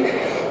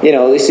think,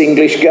 this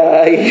English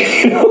guy,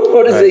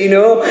 what does he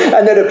know?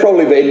 And they'd have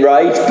probably been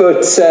right,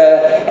 but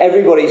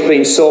everybody's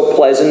been so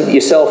pleasant,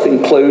 yourself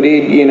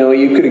included.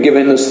 You could have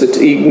given us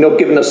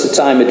the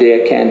time of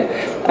day, Ken,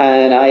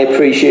 and I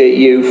appreciate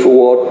you for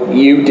what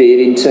you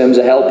did in terms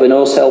of helping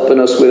us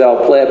with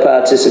our player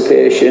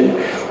participation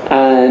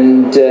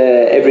and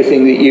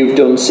everything that you've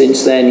done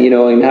since then,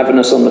 in having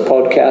us on the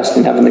podcast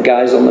and having the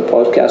guys on the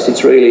podcast.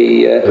 It's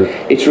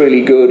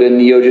really good,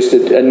 and you're just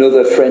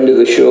another friend of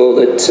the show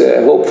that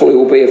hopefully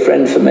will be a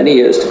friend for many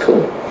years to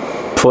come.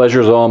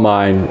 Pleasure's all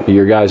mine.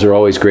 Your guys are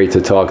always great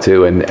to talk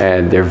to,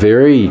 and they're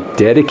very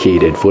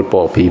dedicated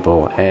football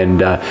people.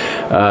 And,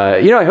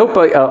 I hope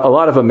a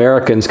lot of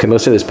Americans can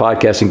listen to this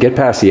podcast and get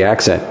past the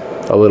accent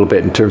a little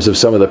bit in terms of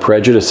some of the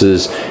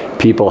prejudices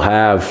people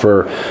have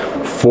for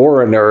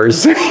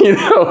foreigners,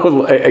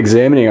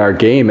 examining our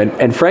game.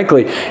 And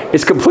frankly,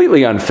 it's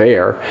completely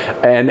unfair.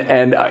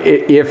 And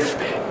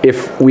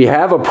if we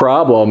have a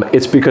problem,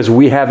 it's because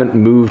we haven't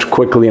moved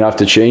quickly enough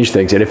to change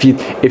things. And if you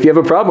have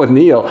a problem with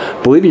Neil,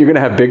 believe me, you're going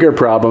to have bigger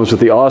problems with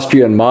the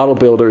Austrian model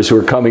builders who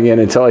are coming in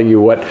and telling you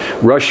what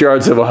rush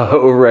yards of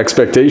over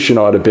expectation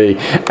ought to be.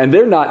 And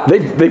they're not.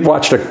 They've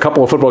watched a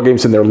couple of football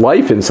games in their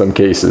life in some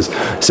cases.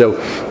 So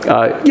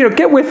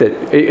get with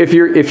it. If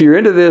you're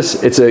into this,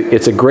 it's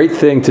a great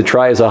thing to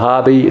try as a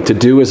hobby, to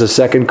do as a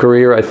second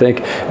career, I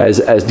think,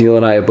 as Neil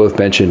and I have both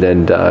mentioned,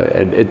 and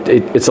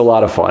it's a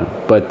lot of fun.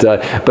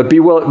 But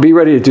be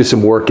ready to do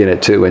some work in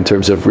it too, in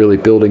terms of really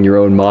building your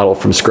own model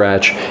from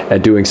scratch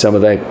and doing some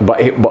of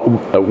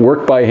that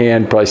work by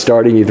hand, probably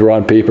starting either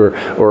on paper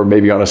or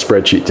maybe on a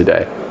spreadsheet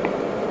today.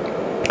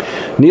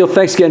 Neil,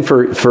 thanks again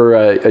for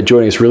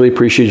joining us. Really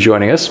appreciate you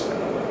joining us.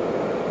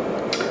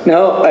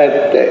 No,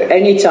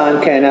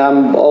 anytime, Ken.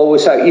 I'm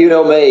always,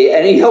 me,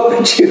 any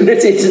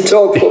opportunity to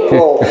talk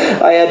football.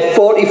 I had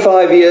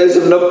 45 years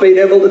of not being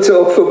able to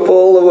talk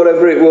football or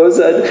whatever it was,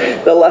 and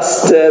the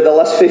last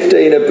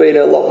 15 have been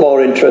a lot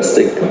more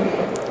interesting.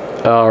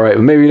 All right.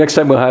 Well, maybe next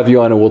time we'll have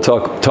you on and we'll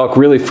talk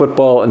really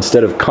football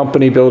instead of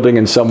company building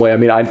in some way. I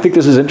mean, I think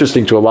this is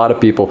interesting to a lot of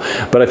people,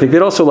 but I think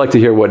they'd also like to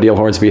hear what Neil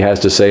Hornsby has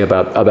to say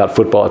about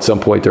football at some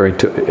point during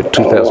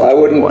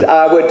 2021.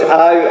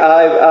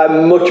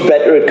 I'm much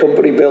better at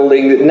company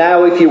building.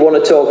 Now, if you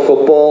want to talk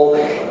football,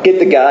 get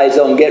the guys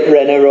on, get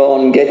Renner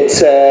on, get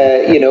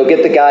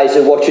the guys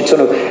who watch a ton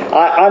of...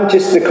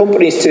 the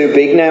company's too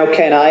big now,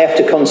 Ken. I have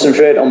to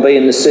concentrate on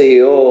being the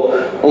CEO.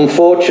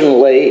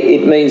 Unfortunately,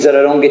 it means that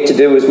I don't get to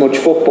do as much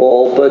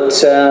football, but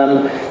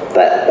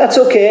that's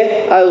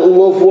okay. I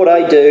love what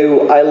I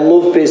do. I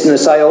love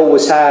business. I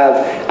always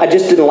have. I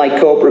just didn't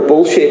like corporate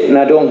bullshit, and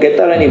I don't get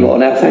that anymore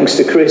now, thanks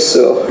to Chris.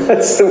 So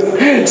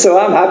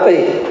I'm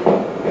happy.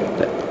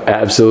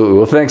 Absolutely.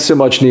 Well, thanks so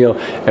much, Neil,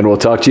 and we'll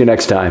talk to you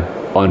next time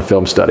on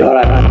Film Study. All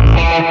right, man.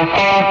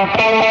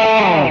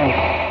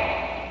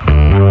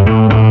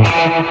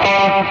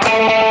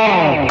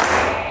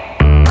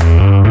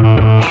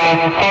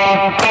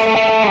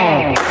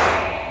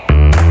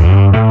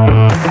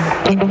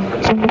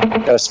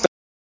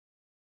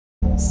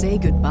 Say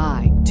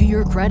goodbye to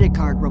your credit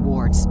card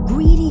rewards.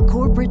 Greedy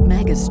corporate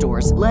mega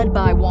stores, led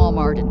by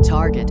Walmart and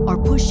Target, are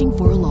pushing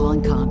for a law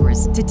in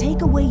Congress to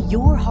take away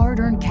your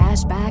hard-earned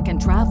cash back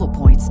and travel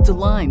points to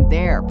line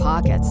their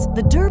pockets.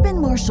 The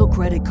Durbin-Marshall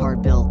credit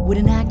card bill would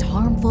enact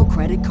harmful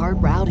credit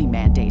card routing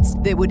mandates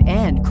that would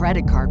end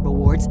credit card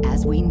rewards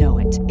as we know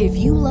it. If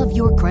you love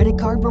your credit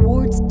card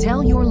rewards,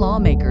 tell your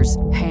lawmakers,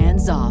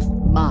 hands off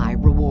my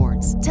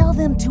rewards. Tell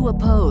them to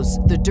oppose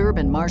the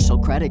Durbin-Marshall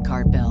credit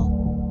card bill.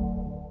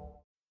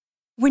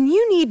 When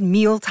you need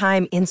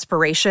mealtime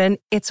inspiration,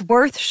 it's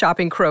worth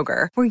shopping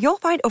Kroger, where you'll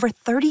find over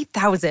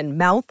 30,000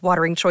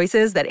 mouth-watering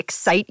choices that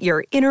excite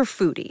your inner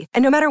foodie.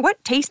 And no matter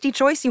what tasty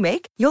choice you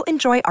make, you'll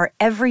enjoy our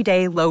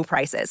everyday low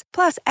prices,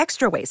 plus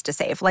extra ways to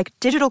save, like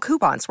digital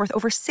coupons worth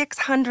over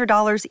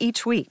 $600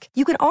 each week.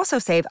 You can also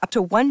save up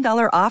to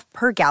 $1 off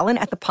per gallon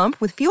at the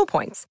pump with fuel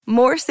points.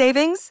 More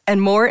savings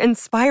and more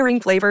inspiring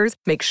flavors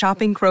make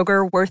shopping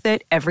Kroger worth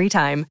it every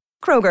time.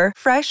 Kroger,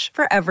 fresh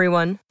for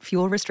everyone.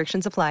 Fuel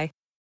restrictions apply.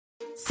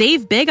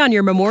 Save big on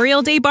your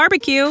Memorial Day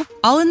barbecue,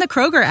 all in the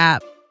Kroger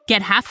app.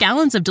 Get half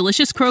gallons of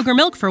delicious Kroger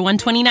milk for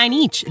 $1.29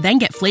 each. Then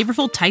get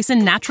flavorful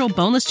Tyson natural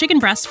boneless chicken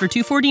breasts for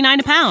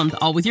 $2.49 a pound,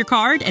 all with your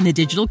card and a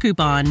digital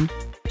coupon.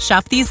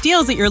 Shop these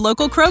deals at your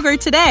local Kroger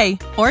today,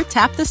 or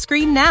tap the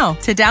screen now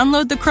to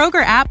download the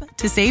Kroger app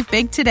to save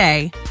big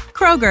today.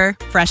 Kroger,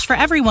 fresh for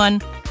everyone.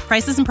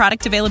 Prices and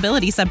product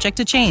availability subject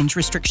to change.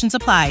 Restrictions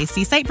apply.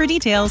 See site for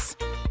details.